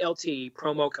 B-U-I-L-T,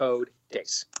 promo code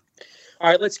Deace. All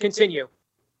right, let's continue.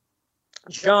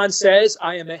 John says,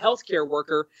 I am a healthcare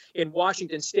worker in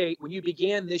Washington State. When you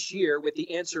began this year with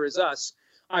The Answer Is Us,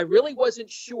 I really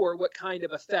wasn't sure what kind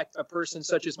of effect a person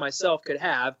such as myself could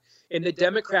have in the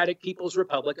Democratic People's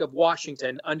Republic of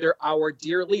Washington under our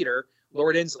dear leader,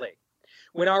 Lord Inslee.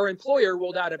 When our employer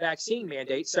rolled out a vaccine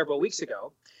mandate several weeks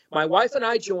ago, my wife and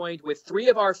I joined with 3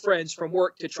 of our friends from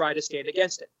work to try to stand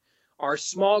against it. Our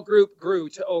small group grew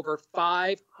to over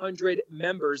 500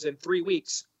 members in 3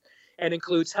 weeks and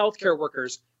includes healthcare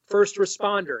workers, first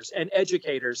responders, and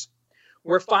educators.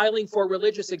 We're filing for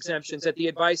religious exemptions at the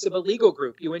advice of a legal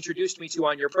group you introduced me to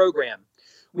on your program.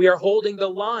 We are holding the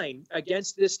line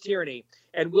against this tyranny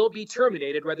and will be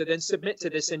terminated rather than submit to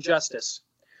this injustice.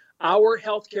 Our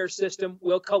healthcare system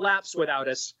will collapse without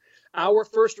us. Our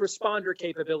first responder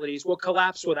capabilities will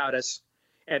collapse without us.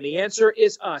 And the answer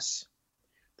is us.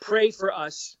 Pray for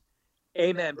us.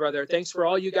 Amen, brother. Thanks for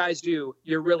all you guys do.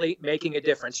 You're really making a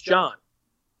difference. John,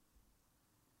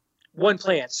 one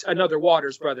plants, another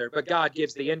waters, brother, but God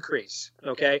gives the increase,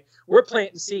 okay? We're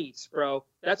planting seeds, bro.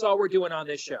 That's all we're doing on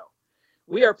this show.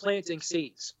 We are planting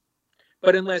seeds.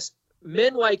 But unless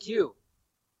men like you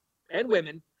and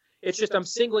women, it's just I'm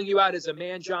singling you out as a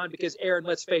man, John, because, Aaron,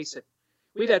 let's face it,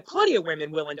 we've had plenty of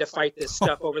women willing to fight this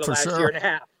stuff over the last year and a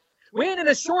half. We ain't in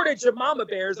a shortage of mama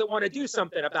bears that want to do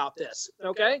something about this,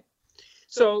 okay?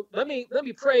 So let me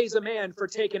praise a man for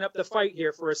taking up the fight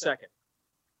here for a second.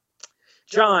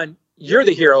 John, you're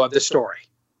the hero of the story,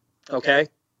 okay?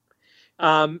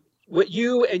 What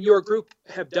you and your group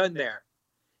have done there,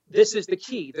 this is the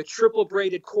key. The triple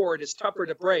braided cord is tougher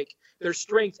to break. There's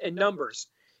strength in numbers.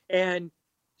 And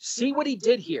see what he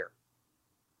did here.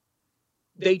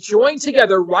 They joined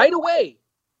together right away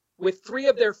with 3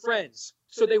 of their friends,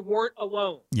 so they weren't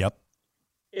alone. Yep.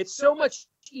 It's so much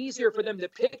easier for them to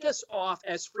pick us off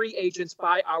as free agents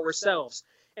by ourselves.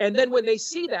 And then when they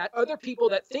see that, other people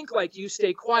that think like you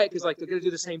stay quiet because like they're going to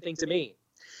do the same thing to me.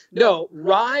 No,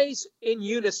 rise in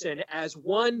unison as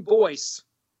one voice.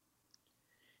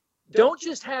 Don't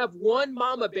just have one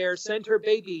mama bear send her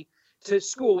baby to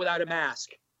school without a mask.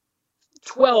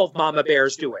 12 mama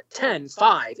bears do it. 10,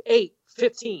 5, 8,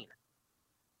 15.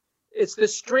 It's the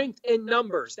strength in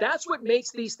numbers. That's what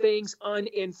makes these things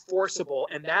unenforceable.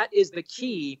 And that is the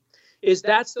key, is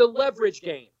that's the leverage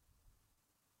game.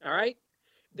 All right?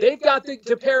 They've got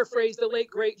to paraphrase the late,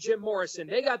 great Jim Morrison,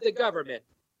 they got the government,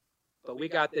 but we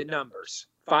got the numbers.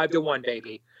 5-1,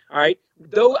 baby. All right?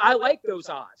 Though I like those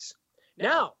odds.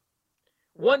 Now,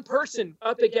 one person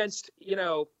up against,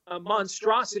 a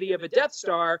monstrosity of a Death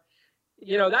Star,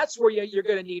 that's where you're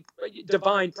going to need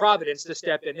divine providence to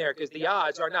step in there because the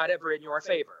odds are not ever in your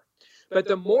favor. But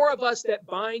the more of us that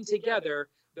bind together,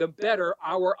 the better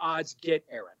our odds get,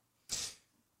 Aaron.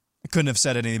 I couldn't have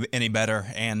said it any better.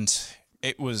 And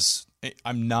it was,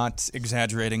 I'm not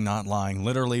exaggerating, not lying.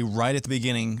 Literally right at the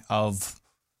beginning of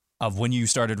when you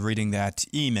started reading that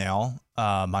email,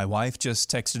 my wife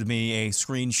just texted me a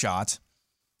screenshot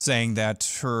saying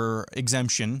that her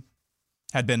exemption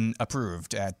had been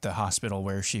approved at the hospital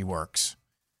where she works.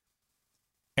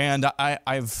 And I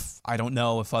don't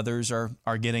know if others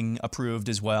are getting approved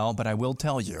as well, but I will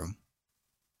tell you,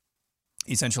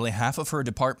 essentially half of her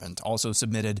department also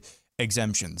submitted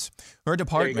exemptions. Her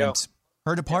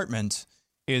department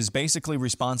is basically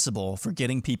responsible for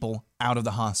getting people out of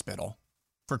the hospital,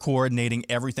 for coordinating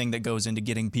everything that goes into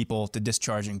getting people to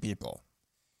discharging people.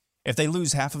 If they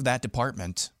lose half of that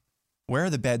department, where are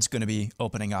the beds going to be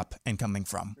opening up and coming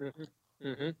from? Mm-hmm.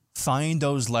 Mm-hmm. Find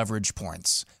those leverage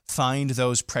points. Find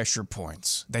those pressure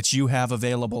points that you have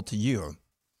available to you.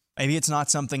 Maybe it's not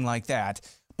something like that,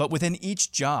 But within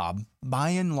each job,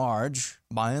 by and large,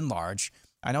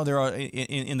 I know there are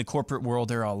in the corporate world,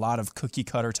 there are a lot of cookie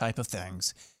cutter type of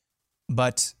things.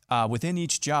 But within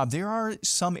each job, there are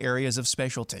some areas of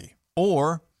specialty.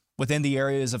 Or within the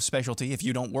areas of specialty, if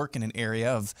you don't work in an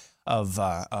area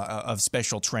of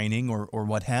special training or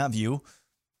what have you,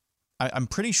 I'm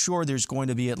pretty sure there's going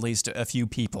to be at least a few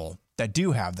people that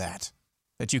do have that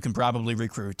you can probably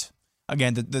recruit.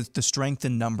 Again, the strength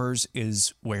in numbers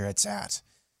is where it's at.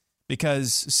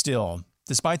 Because still,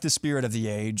 despite the spirit of the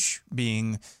age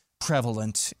being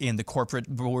prevalent in the corporate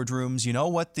boardrooms, you know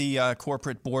what the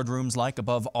corporate boardrooms like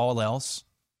above all else?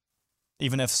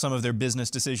 Even if some of their business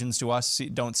decisions to us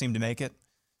don't seem to make it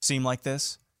seem like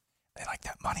this, they like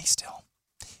that money still.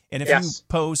 And if you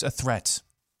pose a threat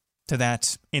to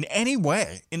that in any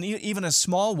way, in even a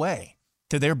small way,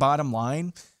 to their bottom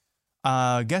line,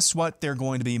 guess what they're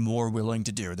going to be more willing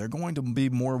to do? They're going to be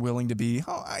more willing to be,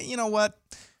 you know what?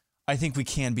 I think we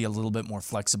can be a little bit more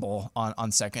flexible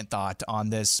on second thought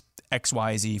on this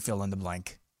XYZ fill in the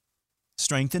blank.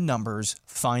 Strength in numbers,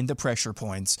 find the pressure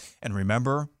points, and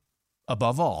remember,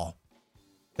 above all,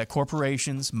 that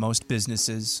corporations, most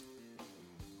businesses,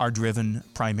 are driven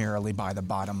primarily by the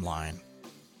bottom line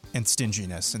and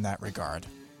stinginess in that regard.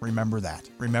 Remember that.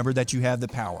 Remember that you have the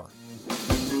power.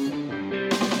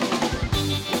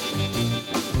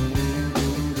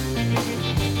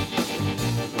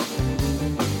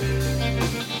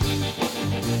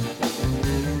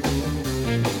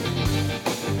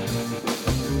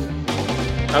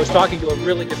 I was talking to a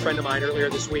really good friend of mine earlier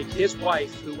this week. His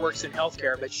wife, who works in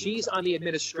healthcare, but she's on the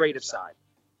administrative side.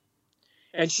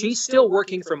 And she's still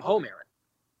working from home,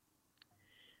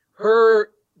 Aaron.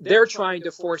 They're trying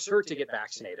to force her to get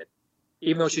vaccinated,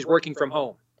 even though she's working from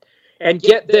home. And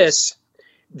get this,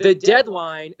 the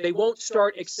deadline, they won't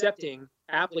start accepting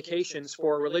applications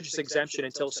for a religious exemption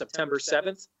until September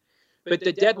 7th. But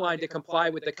the deadline to comply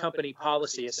with the company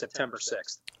policy is September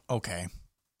 6th. Okay.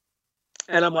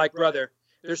 And I'm like, brother,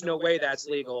 there's no way that's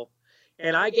legal.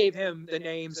 And I gave him the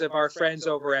names of our friends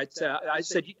over at, I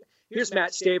said, here's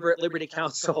Matt Staver at Liberty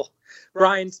Counsel,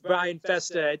 Brian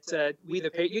Festa at We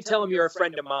the Patriot. You tell him you're a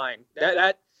friend of mine.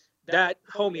 That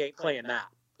homie ain't playing that,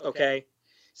 okay?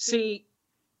 See,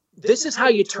 this is how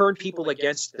you turn people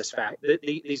against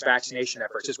these vaccination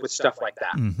efforts, is with stuff like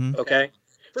that, okay?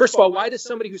 First of all, why does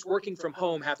somebody who's working from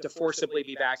home have to forcibly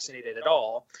be vaccinated at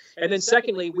all? And then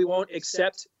secondly, we won't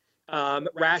accept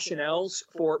rationales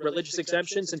for religious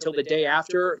exemptions until the day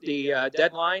after the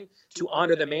deadline to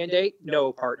honor the mandate?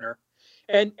 No, partner.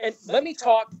 And let me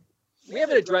talk, we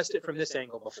haven't addressed it from this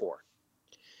angle before.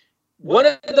 One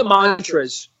of the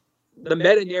mantras, the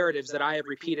meta-narratives that I have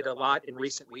repeated a lot in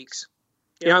recent weeks,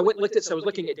 I was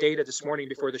looking at data this morning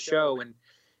before the show, and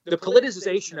the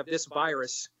politicization of this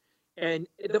virus, and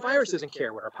the virus doesn't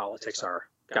care what our politics are,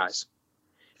 guys.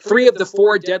 3 of the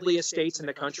 4 deadliest states in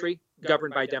the country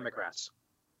governed by Democrats,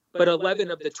 but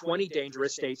 11 of the 20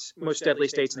 dangerous states, most deadly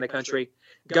states in the country,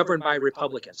 governed by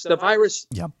Republicans. The virus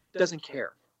doesn't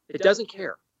care. It doesn't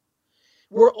care.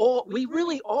 We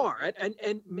really are.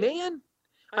 And man,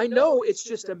 I know it's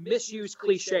just a misused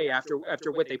cliche after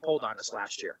what they pulled on us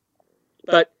last year.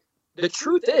 But the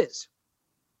truth is,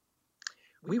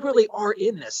 we really are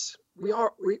in this.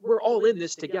 We're all in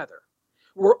this together.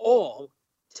 We're all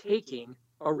taking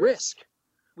a risk.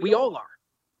 We all are.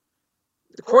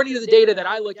 According to the data that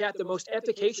I look at, the most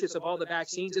efficacious of all the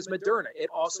vaccines is Moderna. It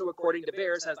also, according to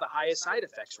VAERS, has the highest side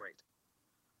effects rate.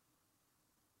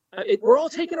 We're all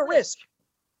taking a risk.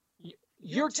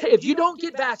 If you don't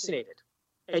get vaccinated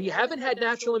and you haven't had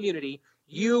natural immunity,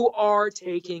 you are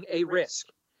taking a risk.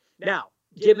 Now,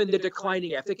 given the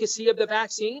declining efficacy of the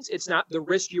vaccines, it's not the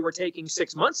risk you were taking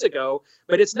 6 months ago,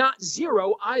 but it's not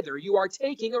zero either. You are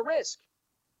taking a risk.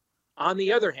 On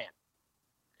the other hand,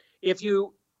 if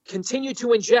you continue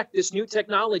to inject this new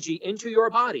technology into your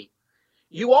body,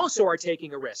 you also are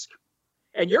taking a risk.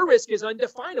 And your risk is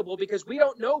undefinable because we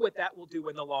don't know what that will do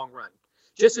in the long run.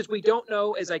 Just as we don't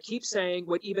know, as I keep saying,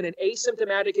 what even an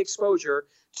asymptomatic exposure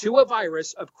to a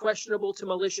virus of questionable to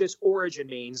malicious origin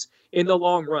means in the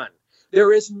long run.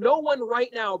 There is no one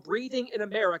right now breathing in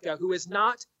America who is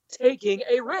not taking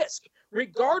a risk,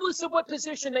 regardless of what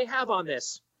position they have on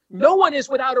this. No one is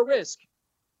without a risk.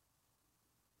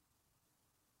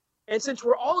 And since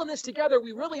we're all in this together,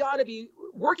 we really ought to be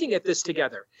working at this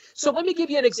together. So let me give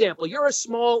you an example. You're a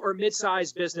small or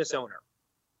mid-sized business owner.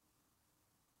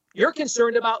 You're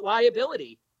concerned about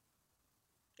liability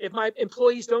if my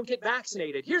employees don't get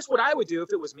vaccinated. Here's what I would do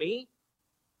if it was me.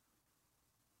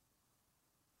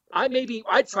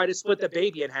 I'd try to split the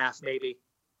baby in half, maybe.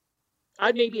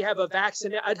 I'd maybe have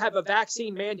I'd have a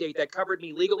vaccine mandate that covered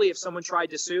me legally if someone tried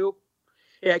to sue.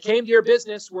 Yeah, I came to your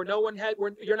business where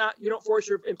you don't force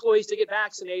your employees to get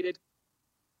vaccinated.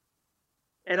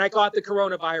 And I got the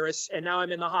coronavirus, and now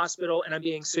I'm in the hospital and I'm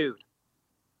being sued.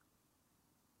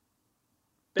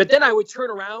 But then I would turn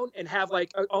around and have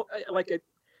like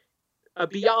a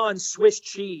beyond Swiss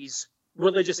cheese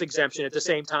religious exemption at the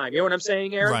same time. You know what I'm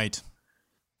saying, Aaron? Right.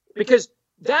 Because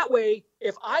that way,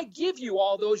 if I give you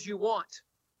all those you want,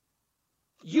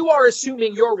 you are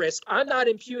assuming your risk. I'm not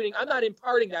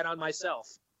imparting that on myself.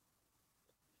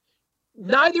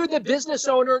 Neither the business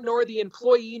owner nor the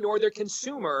employee nor the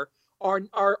consumer are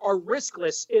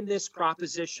riskless in this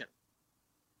proposition.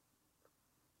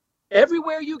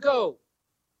 Everywhere you go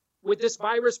with this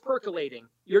virus percolating,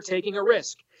 you're taking a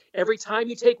risk. Every time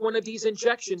you take one of these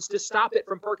injections to stop it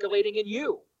from percolating in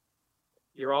you,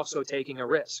 you're also taking a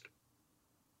risk.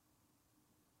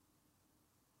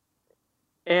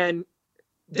 And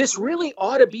this really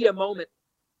ought to be a moment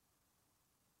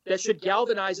that should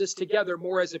galvanize us together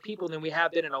more as a people than we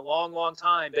have been in a long, long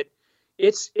time. But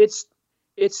it's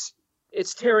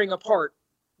tearing apart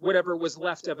whatever was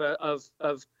left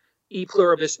of e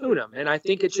pluribus unum. And I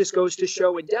think it just goes to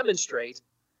show and demonstrate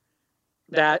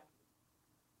that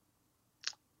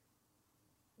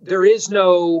there's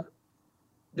no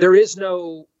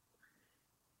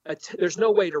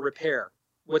way to repair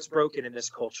what's broken in this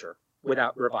culture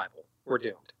without revival. We're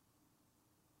doomed.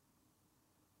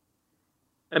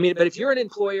 I mean, but if you're an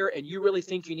employer and you really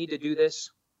think you need to do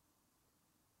this,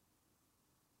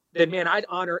 then man,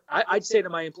 I'd say to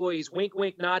my employees, wink,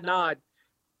 wink, nod, nod,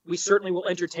 we certainly will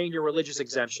entertain your religious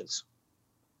exemptions.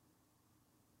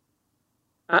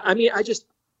 The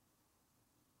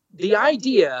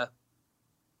idea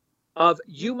of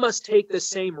you must take the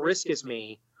same risk as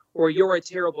me or you're a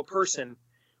terrible person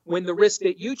when the risk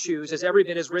that you choose is every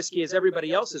bit as risky as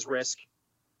everybody else's risk.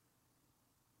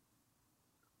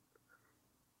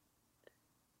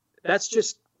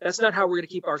 That's not how we're going to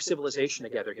keep our civilization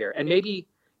together here. And maybe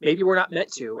we're not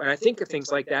meant to. And I think of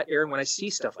things like that, Aaron, when I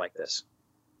see stuff like this.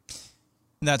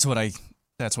 That's what I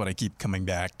keep coming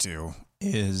back to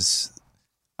is,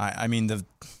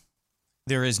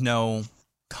 there is no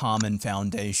common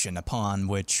foundation upon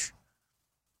which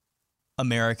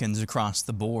Americans across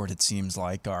the board, it seems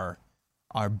like, are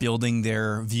building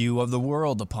their view of the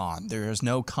world upon. There is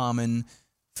no common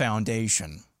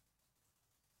foundation.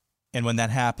 And when that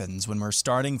happens, when we're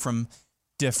starting from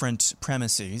different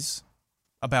premises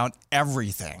about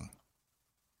everything,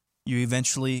 you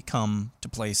eventually come to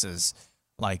places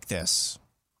like this,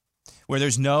 where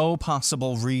there's no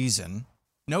possible reason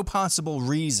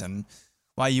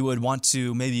why you would want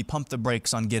to maybe pump the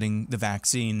brakes on getting the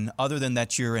vaccine, other than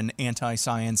that you're an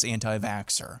anti-science,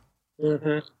 anti-vaxxer. Mm-hmm.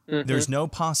 Mm-hmm. There's no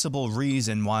possible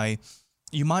reason why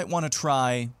you might want to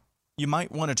try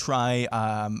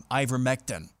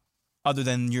ivermectin, other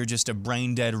than you're just a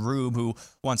brain-dead rube who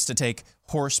wants to take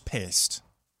horse paste.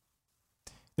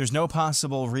 There's no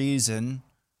possible reason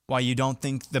why you don't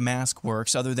think the mask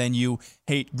works, other than you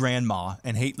hate grandma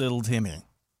and hate little Timmy.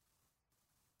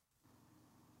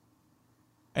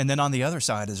 And then on the other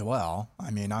side as well,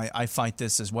 I fight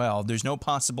this as well. There's no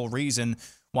possible reason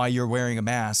why you're wearing a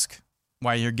mask,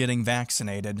 why you're getting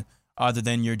vaccinated, other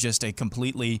than you're just a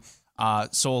completely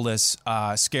soulless,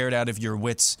 scared out of your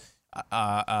wits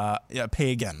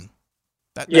pagan.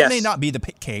 That may not be the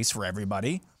case for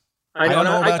everybody. I don't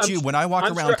know about you. When I walk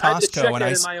around Costco and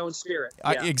in my own spirit.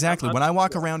 Exactly. When I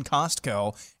walk around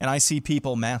Costco and I see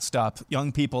people masked up,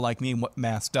 young people like me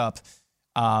masked up,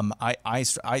 I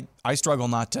struggle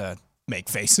not to make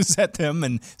faces at them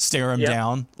and stare them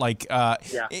down.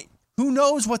 Who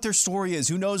knows what their story is?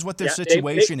 Who knows what their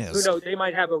situation is? Who knows? They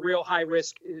might have a real high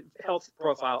risk health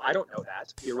profile. I don't know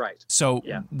that. You're right. So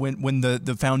when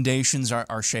the foundations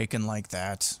are shaken like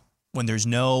that, when there's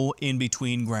no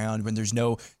in-between ground, when there's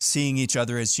no seeing each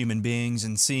other as human beings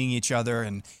and seeing each other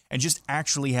and just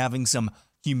actually having some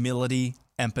humility,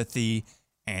 empathy,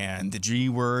 and the G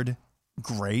word,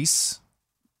 grace,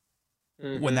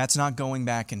 when that's not going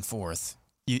back and forth,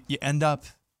 you end up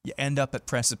at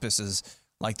precipices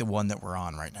like the one that we're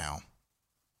on right now.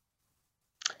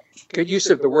 Good use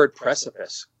of the word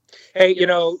precipice. Hey,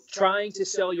 trying to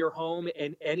sell your home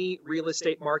in any real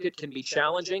estate market can be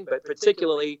challenging, but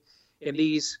particularly in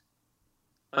these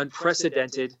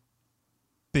unprecedented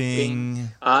Bing.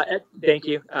 Thank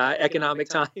you. Economic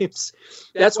Times.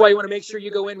 That's why you want to make sure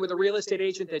you go in with a real estate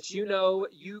agent that you know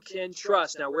you can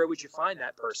trust. Now, where would you find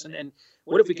that person? And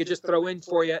what if we could just throw in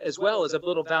for you as well as a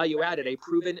little value added, a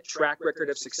proven track record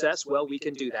of success? Well, we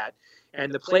can do that.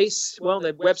 And the place, well,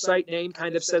 the website name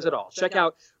kind of says it all. Check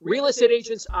out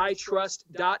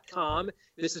realestateagentsitrust.com.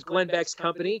 This is Glenn Beck's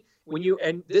company.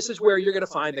 And this is where you're going to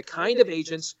find the kind of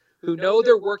agents who know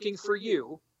they're working for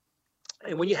you.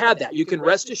 And when you have that, you can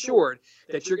rest assured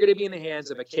that you're going to be in the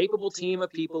hands of a capable team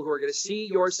of people who are going to see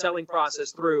your selling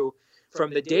process through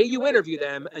from the day you interview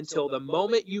them until the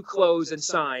moment you close and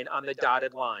sign on the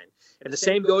dotted line. And the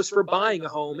same goes for buying a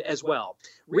home as well.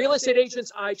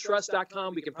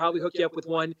 realestateagentsitrust.com. We can probably hook you up with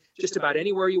one just about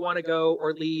anywhere you want to go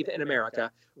or leave in America.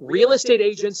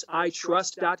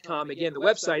 realestateagentsitrust.com. Again, the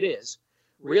website is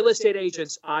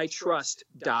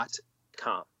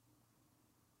realestateagentsitrust.com.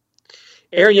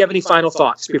 Aaron, you have any final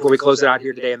thoughts before we close it out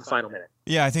here today in the final minute?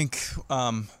 Yeah, I think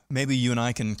maybe you and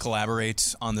I can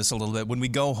collaborate on this a little bit. When we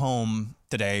go home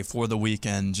today for the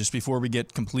weekend, just before we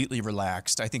get completely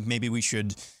relaxed, I think maybe we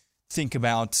should think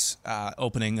about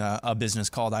opening a business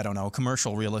called, I don't know,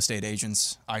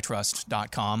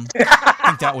 commercialrealestateagentsitrust.com. I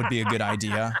think that would be a good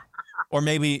idea. Or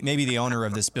maybe the owner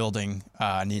of this building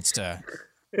needs to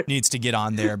get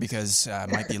on there because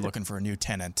might be looking for a new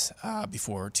tenant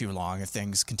before too long if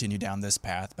things continue down this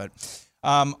path. But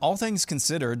all things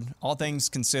considered, I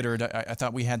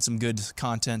thought we had some good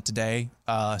content today.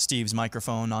 Steve's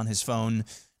microphone on his phone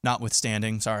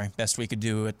notwithstanding. Sorry, best we could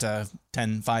do at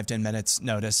 10 minutes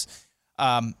notice.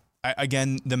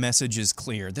 Again, the message is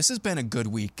clear. This has been a good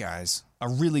week, guys. A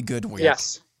really good week.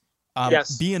 Yes.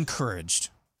 Yes. Be encouraged.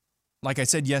 Like I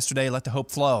said yesterday, let the hope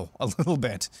flow a little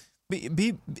bit.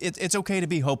 It's okay to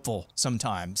be hopeful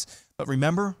sometimes. But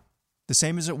remember, the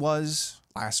same as it was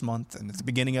last month and at the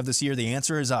beginning of this year, the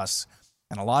answer is us.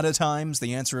 And a lot of times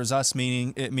the answer is us,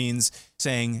 meaning it means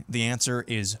saying the answer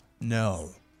is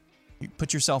no. You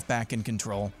put yourself back in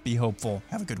control. Be hopeful.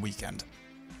 Have a good weekend.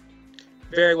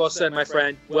 Very well said, my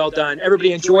friend. Well done.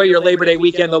 Everybody enjoy your Labor Day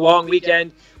weekend, the long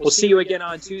weekend. We'll see you again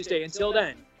on Tuesday. Until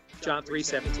then, John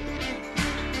 3:17.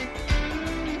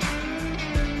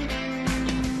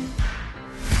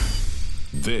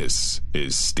 This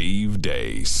is Steve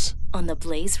Deace on the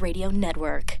Blaze Radio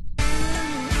Network.